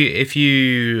mean, if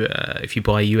you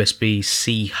buy a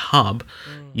USB-C hub,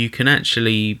 you can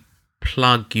actually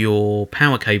plug your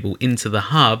power cable into the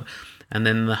hub, and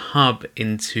then the hub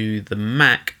into the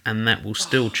Mac, and that will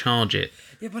still charge it.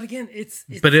 Yeah, but again, it's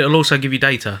but it'll also give you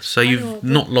data, so you've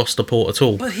not lost a port at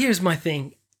all. But here's my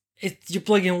thing: you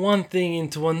plug in one thing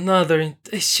into another, and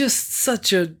it's just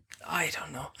such a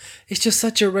It's just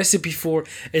such a recipe for,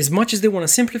 as much as they want to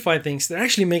simplify things, they're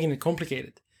actually making it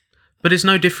complicated. But it's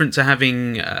no different to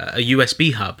having a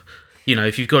USB hub.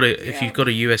 If you've got a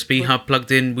USB hub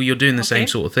plugged in, well, you're doing the same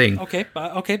sort of thing. Okay,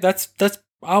 that's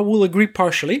I will agree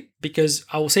partially, because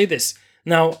I will say this.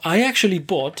 Now, I actually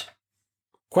bought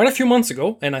quite a few months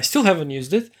ago, and I still haven't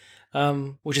used it,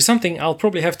 which is something I'll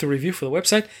probably have to review for the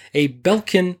website, a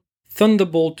Belkin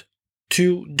Thunderbolt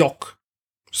 2 dock.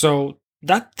 So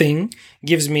that thing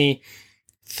gives me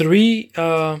 3,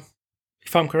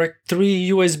 if I'm correct, 3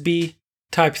 USB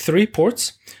Type 3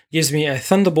 ports, gives me a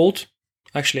Thunderbolt,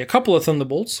 actually a couple of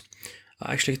Thunderbolts,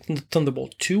 actually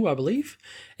Thunderbolt 2, I believe,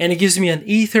 and it gives me an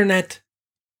Ethernet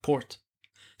port.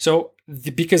 So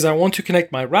because I want to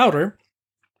connect my router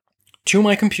to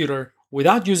my computer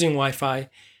without using Wi-Fi,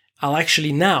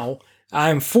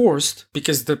 I'm forced,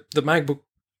 because the MacBook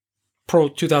Pro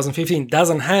 2015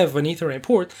 doesn't have an Ethernet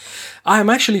port, I'm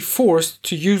actually forced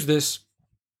to use this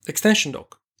extension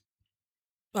dock.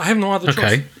 I have no other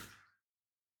choice.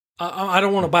 I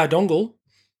don't want to buy a dongle.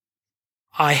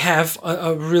 I have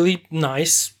a really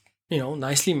nice,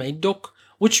 nicely made dock,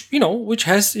 which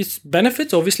has its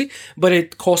benefits, obviously, but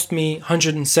it cost me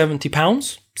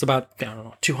 £170. It's about,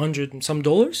 $200 and some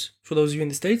for those of you in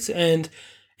the States, and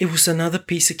it was another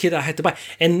piece of kit I had to buy.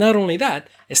 And not only that,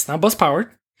 it's not bus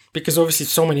powered, because obviously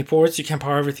so many ports, you can't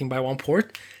power everything by one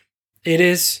port. It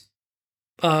is,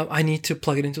 I need to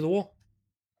plug it into the wall.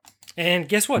 And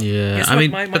guess what? Yeah,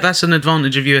 but that's an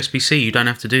advantage of USB-C. You don't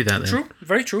have to do that. True,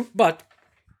 very true. But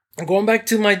going back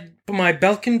to my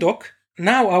Belkin dock,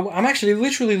 now I'm actually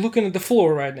literally looking at the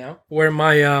floor right now, where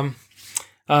my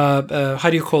how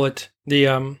do you call it,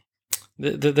 the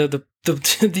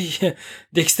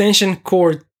extension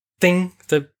cord thing,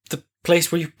 the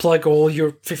place where you plug all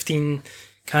your 15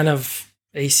 kind of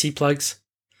AC plugs.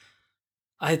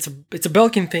 It's a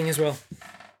Belkin thing as well.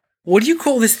 What do you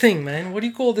call this thing, man? What do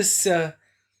you call this?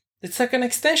 It's like an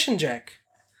extension jack,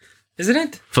 isn't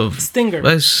it? Stinger.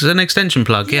 It's an extension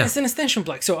plug, yeah. It's an extension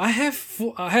plug. So I have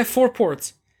 4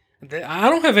 ports. I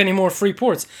don't have any more free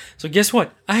ports. So guess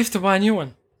what? I have to buy a new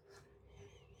one.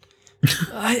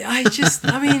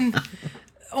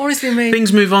 Honestly, mate.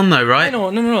 Things move on though, right?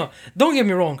 No. Don't get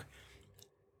me wrong.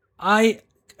 I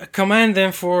commend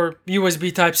them for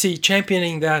USB Type-C,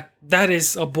 championing that. That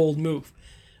is a bold move.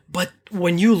 But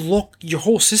when you lock your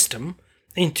whole system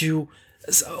into...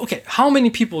 Okay, how many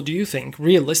people do you think,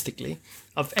 realistically,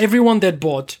 of everyone that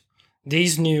bought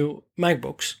these new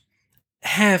MacBooks,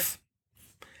 have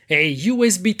a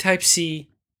USB Type-C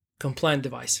compliant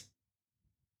device?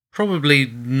 Probably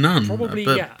none. But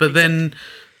exactly. Then,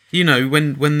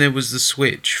 when there was the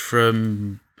switch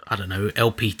from I don't know,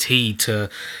 LPT to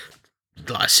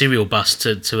like a serial bus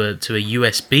to a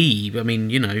USB. I mean,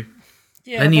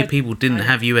 plenty of people didn't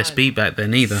have USB back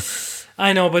then either.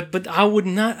 I know, but I would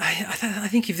not. I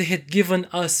think if they had given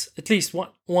us at least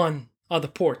one other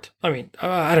port, I mean,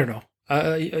 I don't know,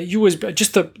 USB,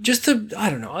 just a I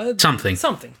don't know, something.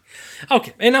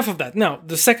 Okay, enough of that. Now,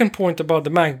 the second point about the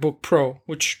MacBook Pro,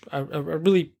 which I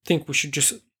really think we should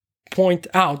just point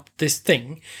out this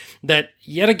thing that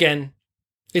yet again,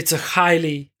 it's a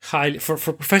highly for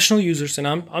professional users, and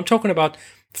I'm talking about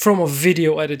from a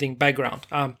video editing background.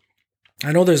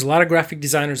 I know there's a lot of graphic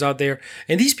designers out there,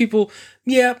 and these people,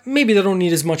 maybe they don't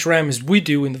need as much RAM as we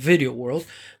do in the video world,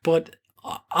 but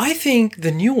I think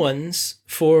the new ones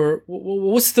for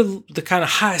what's the kind of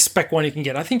highest spec one you can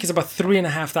get? I think it's about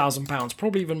 £3,500,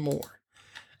 probably even more.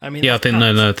 I mean, I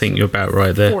think you're about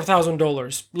right there.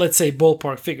 $4,000, let's say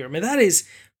ballpark figure. I mean, that is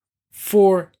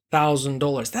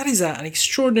 $4,000. That is an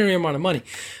extraordinary amount of money.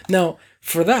 Now,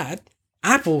 for that,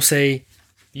 Apple say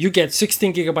you get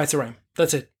 16 gigabytes of RAM.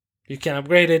 That's it. You can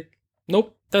upgrade it.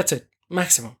 Nope, that's it.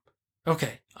 Maximum.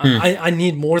 Okay. I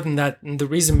need more than that. And the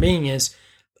reason being is,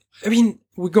 I mean,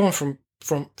 we're going from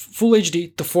full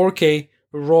HD to 4K,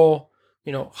 RAW,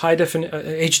 high definition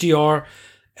HDR.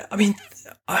 I mean,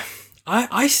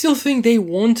 I still think they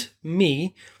want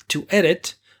me to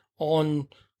edit on,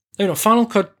 Final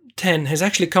Cut 10 has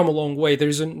actually come a long way.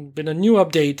 There's been a new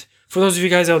update. For those of you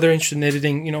guys out there interested in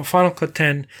editing, Final Cut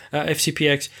 10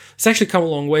 FCPX, it's actually come a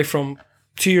long way from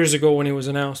 2 years ago when it was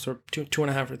announced, or two and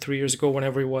a half or 3 years ago,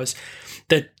 whenever it was,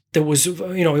 that there was, it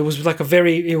was like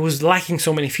it was lacking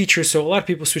so many features. So a lot of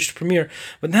people switched to Premiere.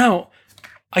 But now,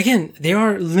 again, they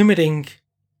are limiting,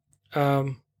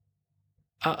 I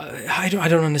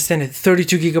don't understand it,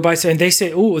 32 gigabytes. And they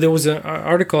say, there was an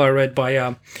article I read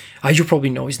by, you probably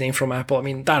know his name from Apple. I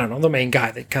mean, I don't know, the main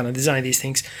guy that kind of designed these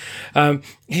things.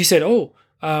 He said,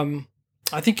 I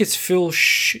think it's Phil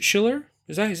Schiller.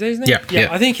 Is that his name? Yeah.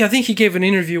 I think he gave an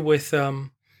interview with,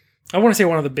 I want to say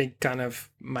one of the big kind of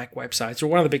Mac websites or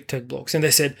one of the big tech blogs. And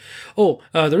they said,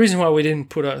 the reason why we didn't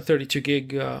put a 32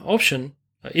 gig option,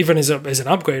 even as an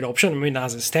upgrade option, I mean,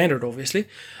 as a standard, obviously,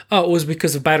 was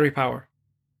because of battery power.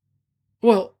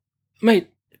 Well, mate,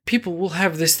 people will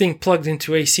have this thing plugged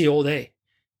into AC all day.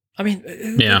 I mean,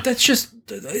 that's just,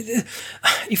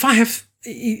 these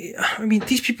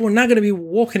people are not going to be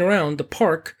walking around the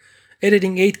park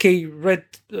editing 8K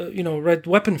red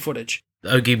weapon footage.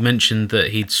 Ogie mentioned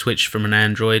that he'd switched from an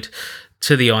Android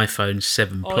to the iPhone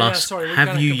 7 Plus.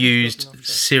 Have you used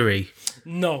Siri?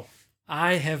 No,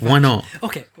 I haven't. Why not?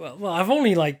 Okay, well, I've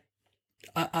only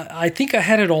I think I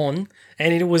had it on,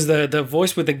 and it was the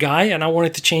voice with the guy, and I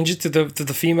wanted to change it to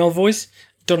the female voice.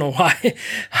 Don't know why.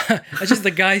 It's just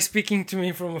the guy speaking to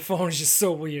me from a phone is just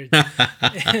so weird.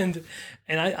 and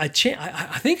I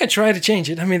think I tried to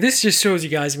change it. I mean, this just shows you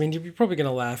guys. I mean, you're probably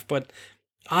gonna laugh, but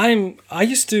I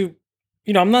used to,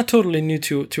 I'm not totally new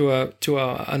to an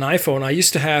iPhone. I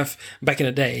used to have back in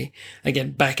the day, an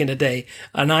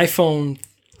iPhone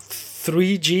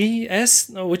 3GS.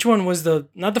 No, which one was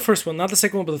not the first one, not the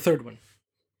second one, but the third one?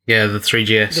 Yeah, the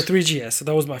 3GS. The 3GS. So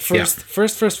that was my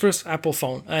first Apple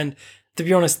phone, and to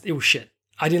be honest, it was shit.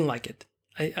 I didn't like it.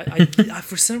 I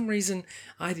for some reason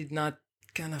I did not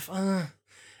kind of.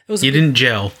 It didn't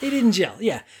gel. It didn't gel.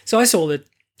 Yeah. So I sold it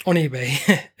on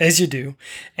eBay, as you do,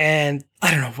 and I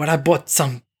don't know what I bought.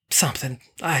 Something.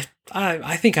 I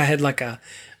think I had like at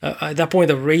that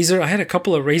point a Razr. I had a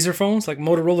couple of Razr phones, like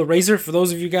Motorola Razr. For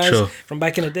those of you guys from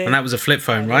back in the day, and that was a flip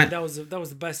phone, right? That was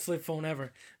the best flip phone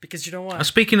ever. Because you know what?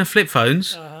 Speaking of flip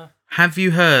phones, have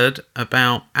you heard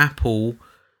about Apple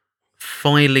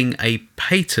filing a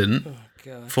patent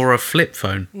for a flip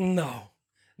phone? No,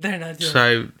 they're not doing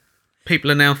so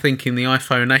people are now thinking the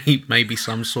iPhone 8 may be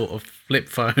some sort of flip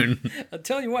phone. I'll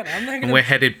tell you what, I'm not gonna... And we're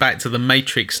headed back to the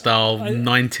Matrix style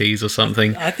 90s or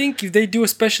something. I think if they do a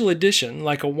special edition,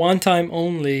 like a one-time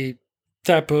only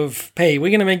type of, hey, we're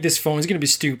going to make this phone, it's going to be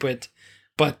stupid,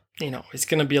 but, it's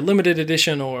going to be a limited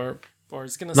edition or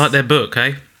it's going to... Like their book,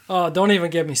 eh? Oh, don't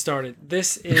even get me started.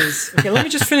 This is... Okay, let me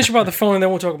just finish about the phone and then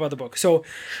we'll talk about the book. So,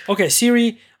 okay,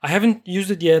 Siri, I haven't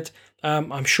used it yet.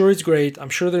 I'm sure it's great. I'm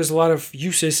sure there's a lot of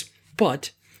uses,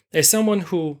 but as someone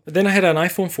who... Then I had an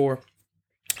iPhone 4.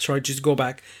 Sorry, just go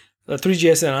back.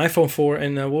 3GS and an iPhone 4,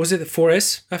 and what was it, the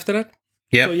 4S after that?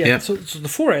 Yeah. So the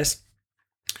 4S.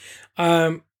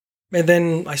 And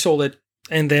then I sold it,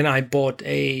 and then I bought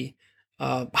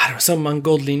some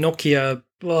ungodly Nokia.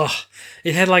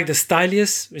 It had like the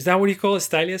stylus. Is that what you call it?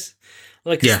 Stylus?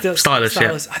 Stylus.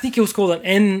 Yeah. I think it was called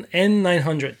an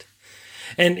N900.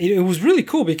 And it was really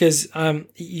cool because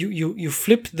you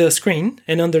flipped the screen,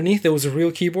 and underneath there was a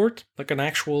real keyboard, like an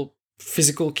actual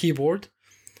physical keyboard.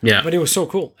 Yeah. But it was so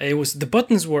cool. The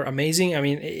buttons were amazing. I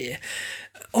mean,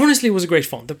 honestly, it was a great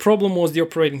phone. The problem was the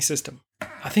operating system.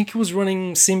 I think it was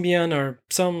running Symbian or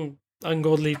some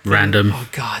ungodly thing. Random. Oh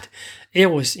God, it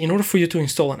was. In order for you to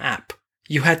install an app,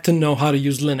 you had to know how to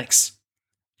use Linux.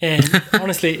 And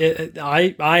honestly,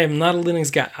 I am not a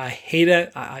Linux guy. I hate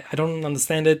it. I don't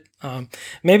understand it.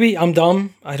 Maybe I'm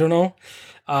dumb. I don't know.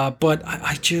 But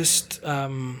I just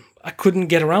I couldn't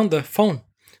get around the phone.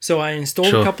 So I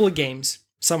installed a couple of games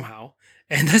somehow,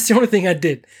 and that's the only thing I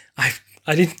did. I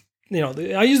didn't,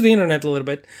 I used the internet a little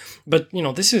bit, but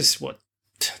this is what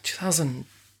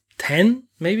 2010,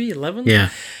 maybe 11. Yeah.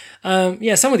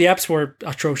 Some of the apps were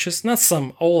atrocious. Not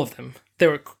some, all of them. They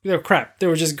were crap. They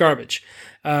were just garbage.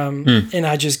 And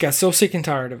I just got so sick and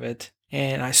tired of it,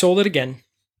 and I sold it again.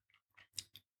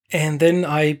 And then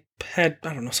I had,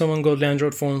 I don't know, some ungodly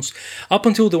Android phones up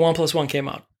until the OnePlus One came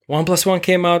out. OnePlus One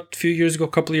came out a few years ago, a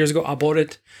couple of years ago. I bought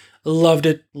it, loved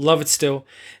it, love it still.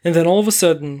 And then all of a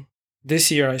sudden, this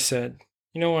year I said,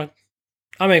 you know what?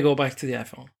 I may go back to the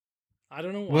iPhone. I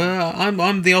don't know why. Well,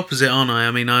 I'm the opposite, aren't I?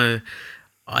 I mean, I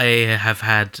have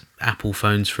had Apple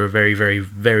phones for a very, very,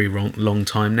 very long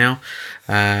time now.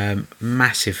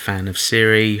 Massive fan of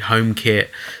Siri, HomeKit.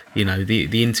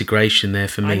 The integration there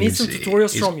for me. I need some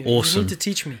tutorials from you. Awesome. You need to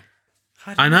teach me.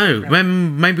 I know.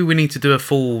 Maybe we need to do a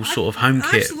full sort of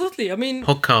HomeKit absolutely. I mean,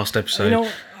 podcast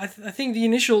episode. I think the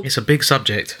initial. It's a big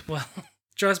subject. Well,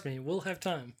 trust me, we'll have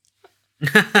time.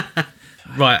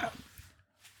 Right.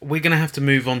 We're going to have to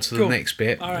move on to the next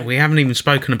bit. Right. We haven't even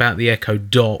spoken about the Echo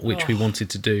Dot, which we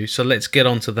wanted to do. So let's get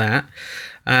on to that.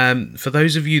 For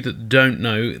those of you that don't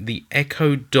know, the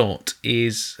Echo Dot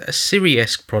is a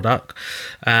Siri-esque product,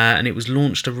 and it was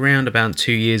launched around about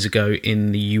 2 years ago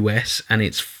in the US, and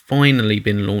it's finally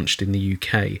been launched in the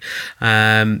UK.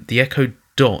 The Echo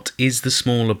Dot is the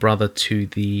smaller brother to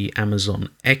the Amazon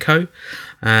Echo.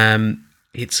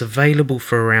 It's available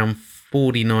for around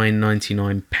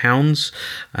 £49.99,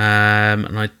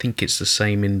 and I think it's the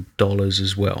same in dollars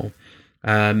as well.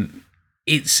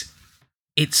 It's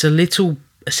a little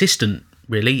assistant,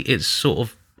 really. It's sort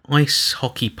of ice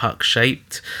hockey puck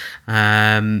shaped,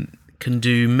 can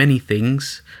do many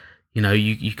things.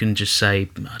 You can just say,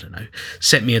 I don't know,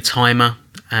 set me a timer,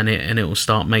 and it will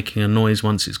start making a noise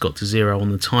once it's got to 0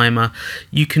 on the timer.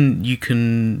 You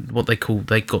can what they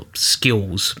got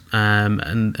skills,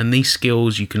 and these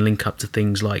skills you can link up to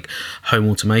things like home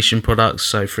automation products.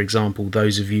 So, for example,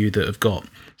 those of you that have got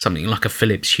something like a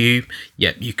Philips Hue,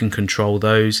 you can control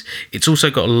those. It's also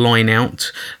got a line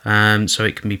out, so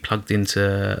it can be plugged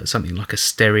into something like a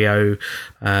stereo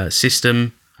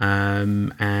system.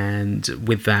 And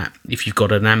with that, if you've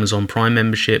got an Amazon Prime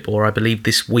membership, or I believe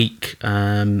this week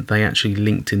they actually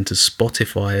linked into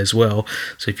Spotify as well,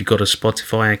 so if you've got a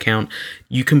Spotify account,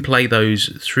 you can play those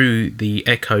through the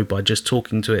Echo by just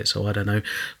talking to it. So I don't know,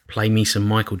 play me some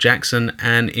Michael Jackson,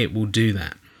 and it will do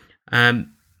that.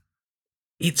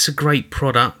 It's a great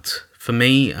product for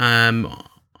me.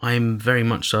 I'm very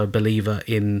much so a believer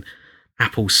in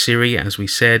Apple Siri, as we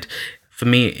said. For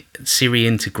me, Siri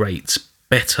integrates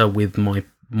better with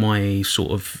my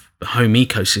sort of home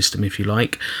ecosystem, if you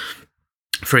like.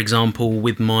 For example,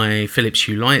 with my Philips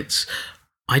Hue lights,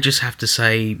 I just have to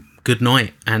say good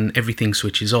night and everything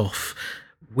switches off.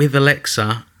 With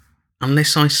Alexa,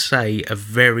 unless I say a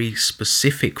very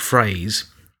specific phrase,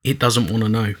 it doesn't want to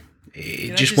know.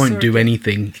 It just won't do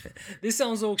anything. This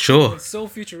sounds all sure. Cool. It's so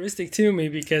futuristic to me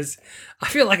because I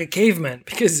feel like a caveman.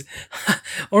 Because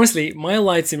honestly, my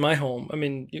lights in my home, I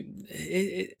mean,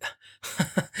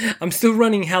 I'm still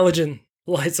running halogen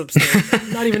lights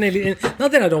upstairs. Not even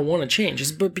not that I don't want to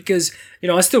change, but because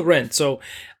I still rent. So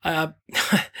I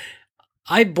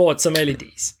bought some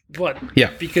LEDs, but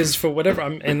because for whatever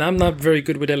I'm not very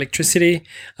good with electricity.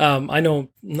 I know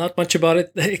not much about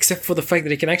it except for the fact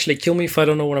that it can actually kill me if I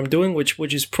don't know what I'm doing, which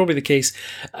is probably the case.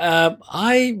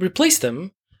 I replaced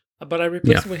them. But I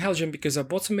replaced them with halogen because I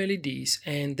bought some LEDs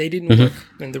and they didn't work.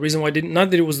 And the reason why I didn't, not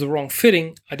that it was the wrong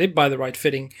fitting, I did buy the right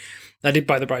fitting. I did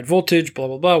buy the right voltage, blah,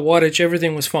 blah, blah, wattage,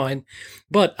 everything was fine.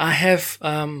 But I have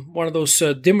one of those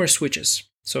dimmer switches.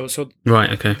 So right,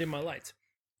 okay. Dim my lights.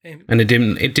 And it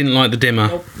didn't like the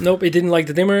dimmer? Nope, it didn't like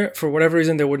the dimmer. For whatever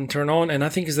reason, they wouldn't turn on. And I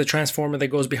think it's the transformer that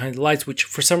goes behind the lights, which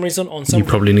for some reason on some... You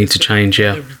probably need to change,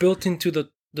 They're built into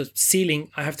the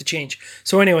ceiling. I have to change.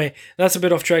 So anyway, that's a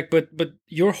bit off track, but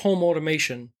your home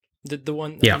automation, the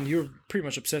one, I mean, you're pretty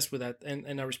much obsessed with that,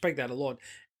 and I respect that a lot.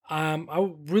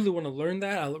 I really want to learn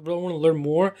that. I really want to learn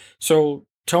more. So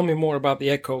tell me more about the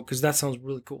Echo, because that sounds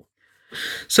really cool.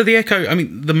 So the Echo, I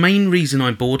mean, the main reason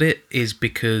I bought it is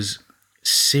because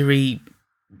Siri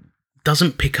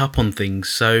doesn't pick up on things.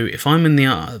 So if I'm in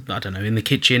in the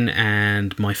kitchen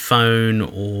and my phone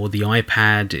or the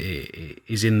iPad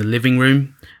is in the living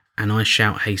room and I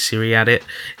shout "Hey Siri" at it,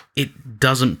 it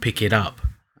doesn't pick it up.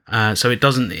 So it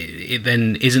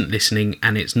then isn't listening,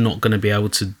 and it's not going to be able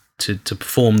to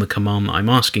perform the command that I'm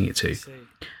asking it to.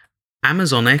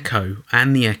 Amazon Echo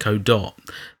and the Echo Dot,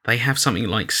 they have something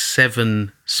like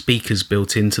 7 speakers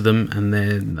built into them,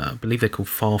 and I believe they're called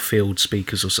far-field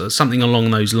speakers or something along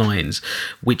those lines,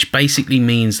 which basically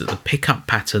means that the pickup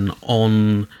pattern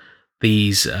on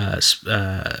these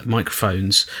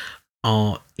microphones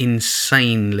are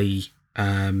insanely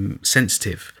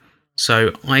sensitive.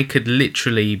 So I could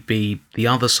literally be the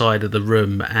other side of the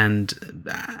room and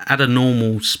at a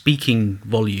normal speaking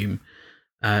volume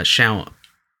shout,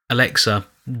 "Alexa,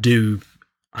 do,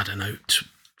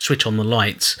 switch on the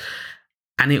lights,"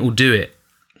 and it will do it.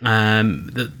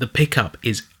 The pickup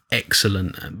is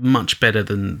excellent, much better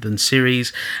than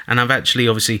Siri's. And I've actually,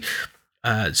 obviously,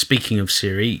 speaking of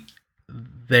Siri,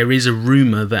 there is a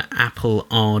rumour that Apple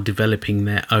are developing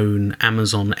their own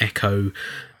Amazon Echo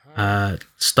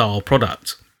style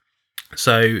product.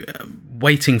 So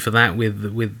waiting for that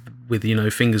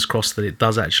with fingers crossed that it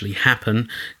does actually happen,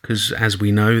 because as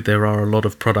we know, there are a lot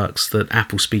of products that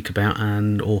Apple speak about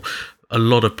or a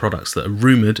lot of products that are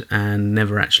rumoured and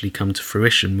never actually come to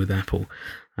fruition with Apple.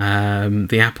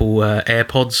 The Apple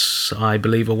AirPods, I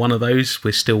believe, are one of those.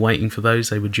 We're still waiting for those.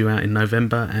 They were due out in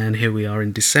November, and here we are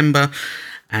in December,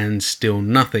 and still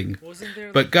nothing. Wasn't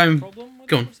there but a problem with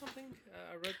go on. or something?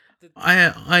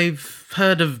 I've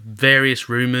heard of various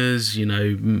rumours,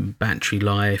 battery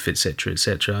life, etc.,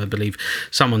 etc. I believe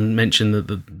someone mentioned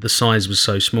that the size was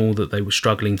so small that they were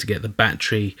struggling to get the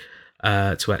battery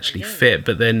to actually fit.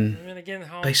 But then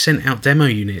they sent out demo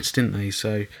units, didn't they?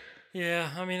 So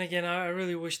yeah, I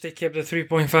really wish they kept the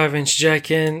 3.5-inch jack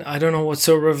in. I don't know what's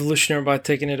so revolutionary about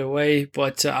taking it away,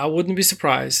 but I wouldn't be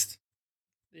surprised.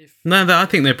 No, I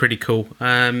think they're pretty cool.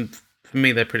 For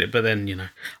me, they're pretty, but then,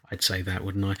 I'd say that,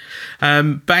 wouldn't I?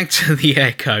 Back to the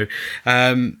Echo.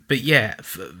 But yeah,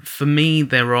 for me,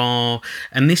 there are,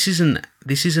 and this isn't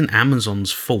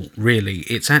Amazon's fault, really.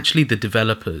 It's actually the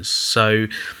developers. So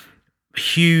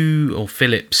Hue or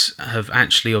Philips have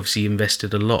actually obviously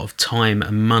invested a lot of time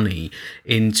and money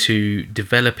into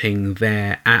developing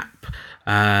their app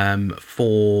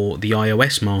for the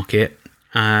iOS market,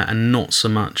 and not so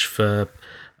much for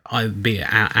be it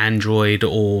Android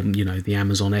or the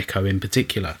Amazon Echo in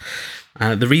particular.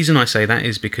 The reason I say that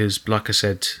is because, like I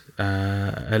said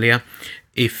earlier,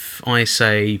 if I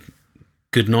say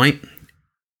good night,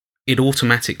 it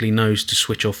automatically knows to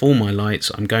switch off all my lights.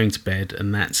 I'm going to bed,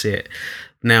 and that's it.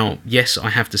 Now, yes, I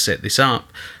have to set this up,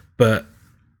 but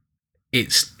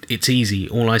it's easy.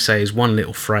 All I say is one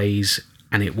little phrase,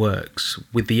 and it works.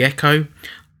 With the Echo,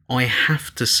 I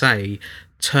have to say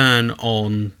turn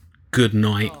on good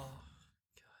night.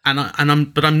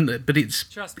 But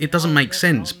it doesn't make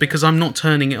sense because I'm not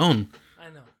turning it on. I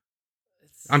know.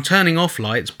 I'm turning off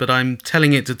lights, but I'm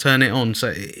telling it to turn it on.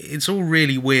 So it's all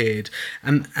really weird.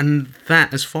 And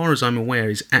that, as far as I'm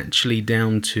aware, is actually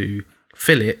down to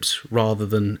Philips rather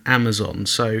than Amazon.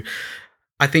 So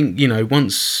I think,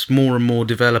 once more and more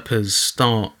developers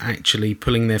start actually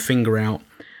pulling their finger out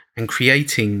and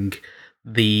creating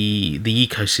the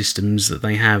ecosystems that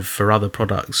they have for other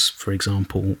products, for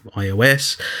example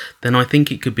iOS, then I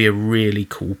think it could be a really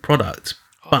cool product.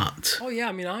 But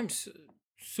I'm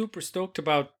super stoked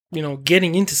about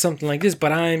getting into something like this,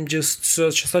 but I'm just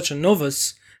such a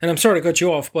novice, and I'm sorry to cut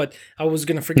you off, but I was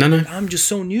gonna forget. No. I'm just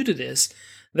so new to this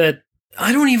that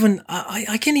I don't even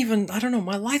I can't even, I don't know,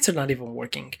 my lights are not even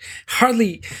working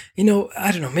hardly. I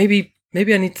don't know,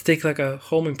 Maybe I need to take like a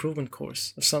home improvement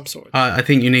course of some sort. I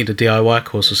think you need a DIY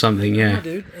course or something, yeah. No,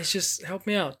 dude, it's just help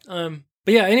me out. But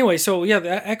yeah, anyway, so yeah,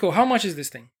 the Echo, how much is this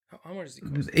thing? How much is it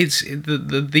cost? It's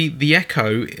the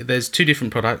Echo, there's 2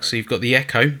 different products. So you've got the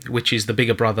Echo, which is the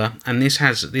bigger brother, and this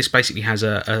basically has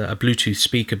a Bluetooth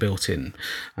speaker built in.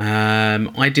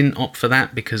 I didn't opt for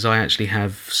that because I actually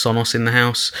have Sonos in the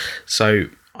house, so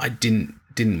I didn't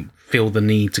feel the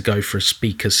need to go for a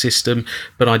speaker system,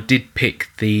 but I did pick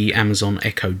the Amazon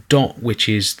Echo Dot, which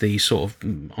is the sort of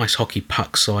ice hockey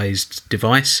puck sized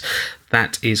device.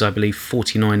 That is, I believe,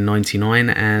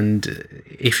 $49.99, and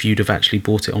if you'd have actually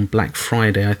bought it on Black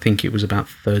Friday, I think it was about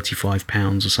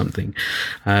 £35 or something.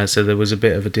 So there was a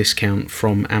bit of a discount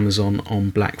from Amazon on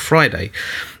Black Friday.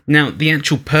 Now, the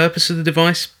actual purpose of the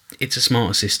device, it's a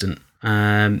smart assistant.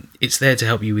 It's there to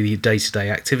help you with your day-to-day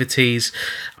activities.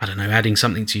 I don't know, adding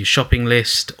something to your shopping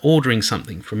list, ordering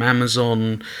something from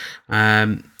Amazon.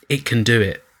 It can do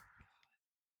it.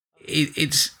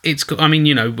 It's I mean,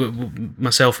 you know,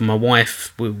 myself and my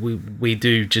wife, we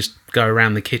do just go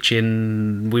around the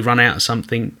kitchen. We run out of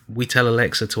something, we tell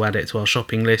Alexa to add it to our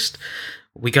shopping list.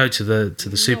 We go to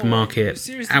the supermarket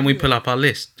and we pull up our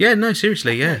list. Yeah, no,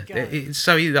 seriously, yeah. It's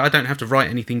so easy. I don't have to write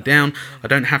anything down. I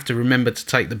don't have to remember to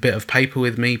take the bit of paper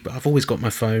with me, but I've always got my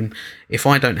phone. If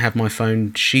I don't have my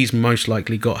phone, she's most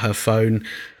likely got her phone.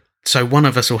 So one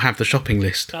of us will have the shopping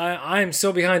list. I am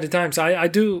so behind the times. I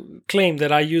do claim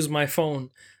that I use my phone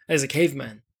as a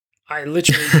caveman. I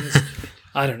literally just,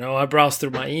 I don't know, I browse through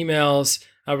my emails,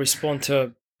 I respond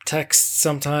to texts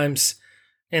sometimes,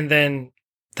 and then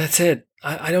that's it.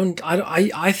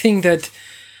 I think that,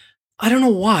 I don't know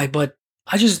why, but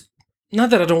I just,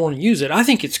 not that I don't want to use it. I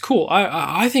think it's cool.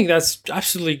 I think that's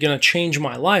absolutely going to change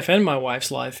my life and my wife's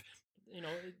life. You know.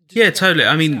 Yeah, totally.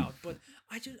 I mean, but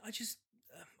I just,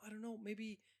 I don't know.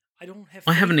 Maybe I don't have.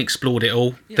 I haven't explored it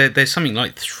all. Yeah. There's something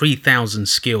like 3,000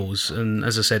 skills, and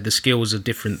as I said, the skills are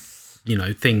different. You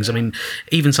know, things. Yeah. I mean,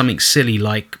 even something silly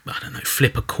like, I don't know,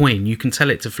 flip a coin. You can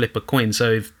tell it to flip a coin.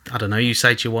 So if, I don't know, you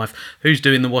say to your wife, "Who's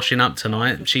doing the washing up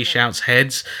tonight?" She shouts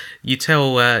heads. You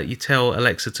tell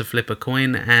Alexa to flip a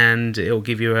coin, and it'll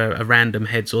give you a random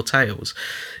heads or tails.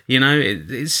 You know,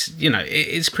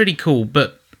 it's pretty cool.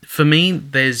 But for me,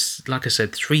 there's, like I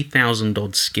said, 3,000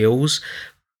 odd skills.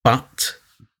 But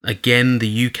again,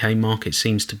 the UK market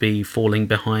seems to be falling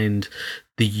behind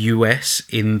the US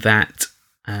in that.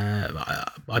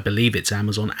 I believe it's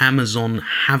Amazon. Amazon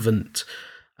haven't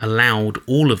allowed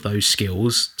all of those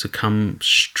skills to come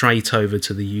straight over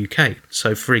to the UK.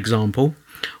 So, for example,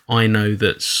 I know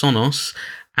that Sonos,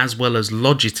 as well as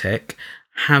Logitech,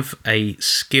 have a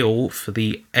skill for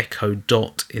the Echo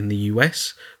Dot in the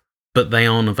US, but they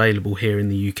aren't available here in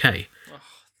the UK.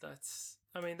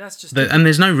 That's just. And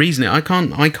there's no reason. I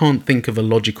can't think of a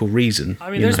logical reason. I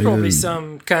mean, there's probably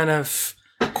some kind of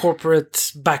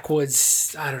corporate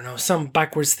backwards, I don't know, some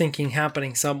backwards thinking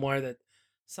happening somewhere that.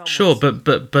 Sure, but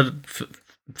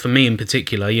for me in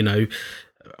particular, you know,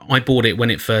 I bought it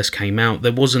when it first came out.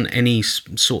 There wasn't any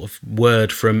sort of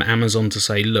word from Amazon to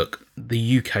say, look,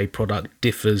 the UK product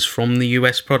differs from the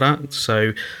US product.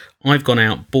 So I've gone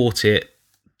out, bought it,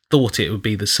 thought it would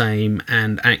be the same,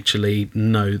 and actually,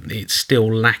 no, it's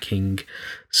still lacking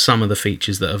some of the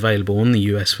features that are available on the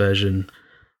US version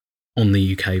on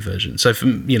the UK version. So,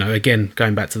 you know, again,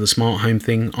 going back to the smart home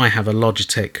thing, I have a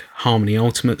Logitech Harmony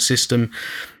Ultimate system,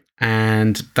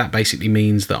 and that basically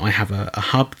means that I have a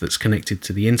hub that's connected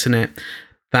to the internet.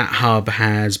 That hub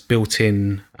has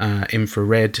built-in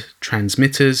infrared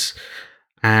transmitters,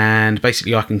 and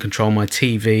basically I can control my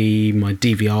TV, my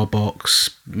DVR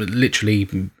box,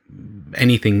 literally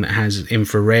anything that has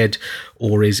infrared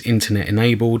or is internet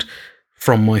enabled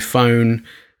from my phone,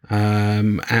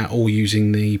 or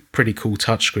using the pretty cool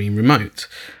touchscreen remote.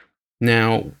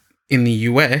 Now, in the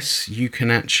US, you can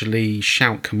actually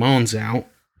shout commands out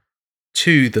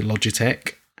to the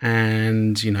Logitech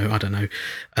and, you know, I don't know,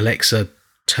 Alexa,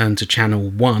 turn to channel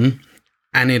 1,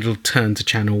 and it'll turn to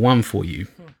channel 1 for you.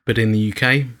 But in the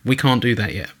UK, we can't do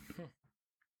that yet.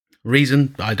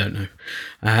 Reason? I don't know.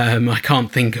 I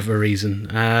can't think of a reason.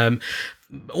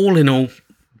 All in all,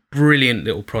 brilliant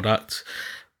little product.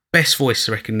 Best voice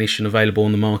recognition available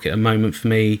on the market at the moment for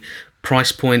me.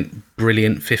 Price point,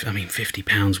 brilliant.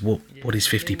 £50. What is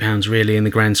 £50 really in the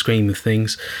grand scheme of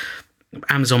things?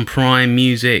 Amazon Prime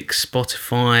Music,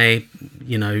 Spotify,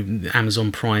 you know,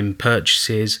 Amazon Prime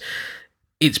purchases.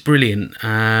 It's brilliant.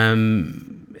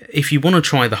 If you want to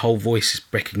try the whole voice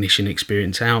recognition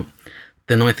experience out,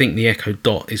 then I think the Echo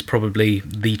Dot is probably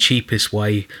the cheapest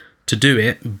way to do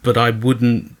it, but I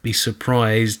wouldn't be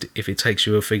surprised if it takes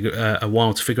you a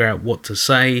while to figure out what to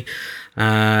say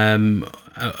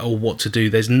or what to do.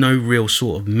 There's no real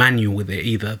sort of manual with it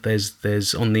either.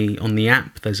 There's on the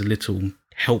app, there's a little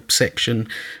help section,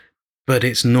 but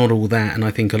it's not all that, and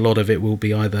I think a lot of it will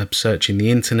be either searching the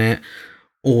internet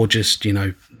or just, you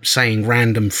know, saying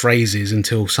random phrases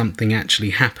until something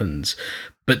actually happens.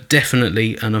 But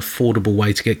definitely an affordable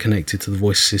way to get connected to the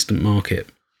voice assistant market.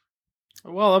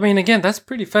 Well, I mean, again, that's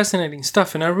pretty fascinating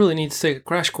stuff, and I really need to take a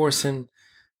crash course in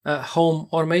home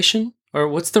automation, or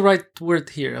what's the right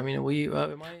word here? I mean,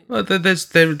 Well,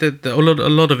 a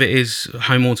lot of it is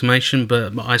home automation,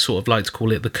 but I sort of like to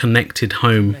call it the connected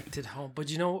home. Connected home,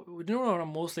 but you know what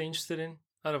I'm mostly interested in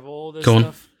out of all this Go on.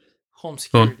 stuff? Home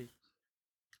security.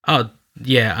 Oh,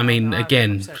 yeah. I mean,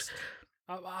 again.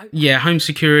 Yeah, home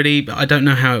security, but I don't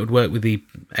know how it would work with the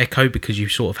Echo because you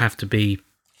sort of have to be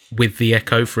with the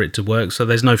Echo for it to work. So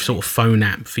there's no sort of phone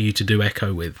app for you to do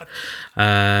Echo with.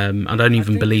 I don't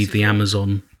even believe the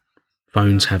Amazon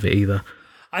phones have it either.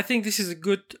 I think this is a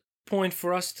good point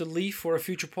for us to leave for a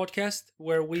future podcast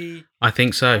where we... I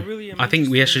think so. I think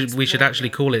we should actually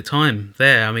call it time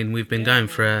there. I mean, we've been going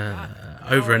for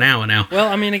over an hour now. Well,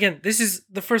 I mean, again, this is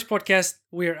the first podcast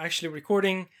we're actually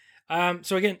recording.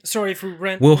 So again, sorry if we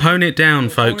ran... We'll hone it down,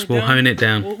 folks. We'll hone it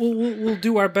down. We'll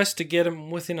do our best to get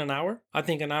them within an hour. I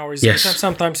think an hour is... Yes.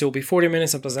 Sometimes it will be 40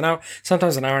 minutes, sometimes an hour,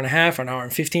 sometimes an hour and a half, an hour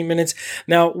and 15 minutes.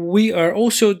 Now, we are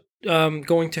also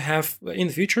going to have in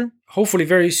the future, hopefully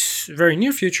very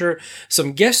near future,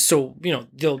 some guests. So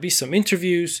there'll be some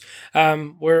interviews.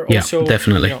 We're also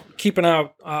definitely keep an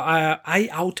eye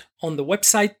out on the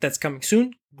website that's coming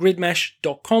soon,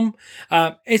 gridmesh.com.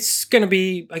 It's gonna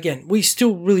be, again, we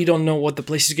still really don't know what the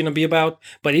place is gonna be about,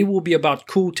 but it will be about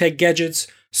cool tech gadgets,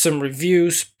 some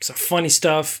reviews, some funny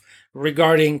stuff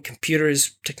regarding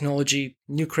computers, technology,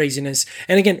 new craziness.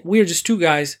 And again, we're just two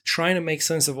guys trying to make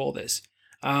sense of all this.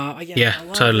 Again,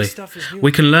 totally.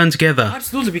 We can learn together.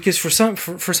 Absolutely, because for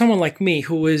someone like me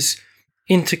who is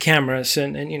into cameras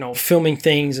and filming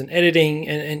things and editing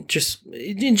and just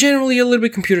generally a little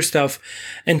bit computer stuff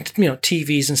and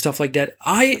TVs and stuff like that,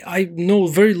 I know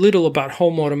very little about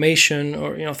home automation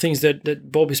or things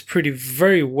that Bob is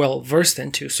very well versed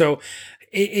into. So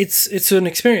it's an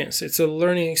experience. It's a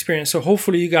learning experience. So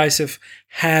hopefully you guys have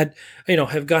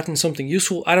gotten something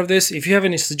useful out of this. If you have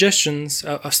any suggestions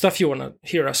of stuff you want to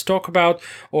hear us talk about,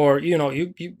 or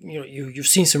you've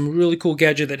seen some really cool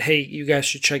gadget that, hey, you guys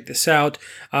should check this out,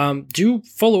 do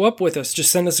follow up with us. Just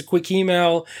send us a quick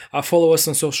email, follow us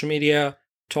on social media,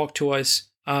 talk to us.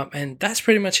 And that's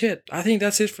pretty much it. I think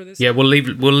that's it for this. Yeah, we'll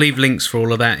leave links for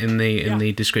all of that in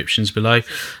the descriptions below.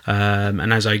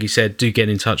 And as Ogie said, do get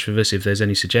in touch with us if there's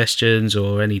any suggestions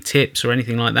or any tips or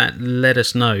anything like that. Let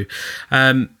us know.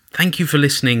 Thank you for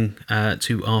listening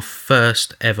to our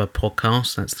first ever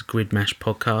podcast. That's the GridMesh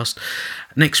podcast.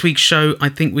 Next week's show, I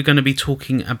think we're going to be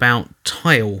talking about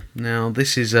Tile. Now,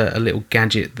 this is a little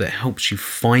gadget that helps you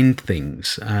find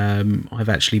things. I've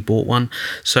actually bought one,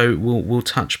 so we'll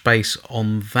touch base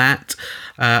on that.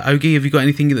 Ogie, have you got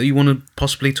anything that you want to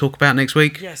possibly talk about next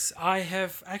week? Yes, I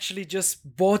have actually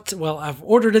just bought. Well, I've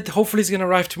ordered it. Hopefully, it's going to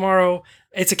arrive tomorrow.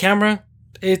 It's a camera.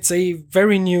 It's a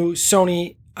very new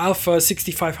Sony Alpha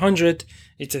 6500.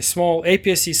 It's a small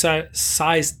APS-C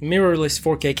sized mirrorless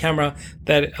 4K camera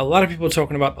that a lot of people are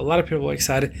talking about, a lot of people are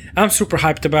excited. I'm super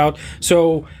hyped about.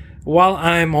 So while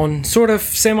I'm on sort of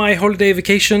semi-holiday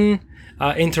vacation,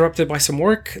 interrupted by some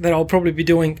work that I'll probably be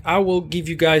doing, I will give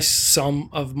you guys some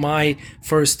of my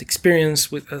first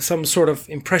experience with some sort of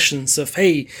impressions of,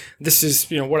 hey, this is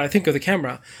what I think of the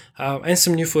camera, and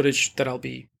some new footage that I'll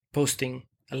be posting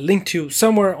a link to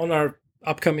somewhere on our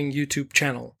upcoming YouTube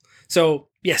channel. So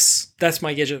yes, that's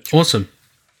my gadget. Awesome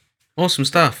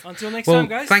stuff. Until next time,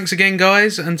 guys. Thanks again,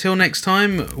 guys. Until next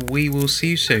time, we will see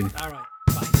you soon. All right.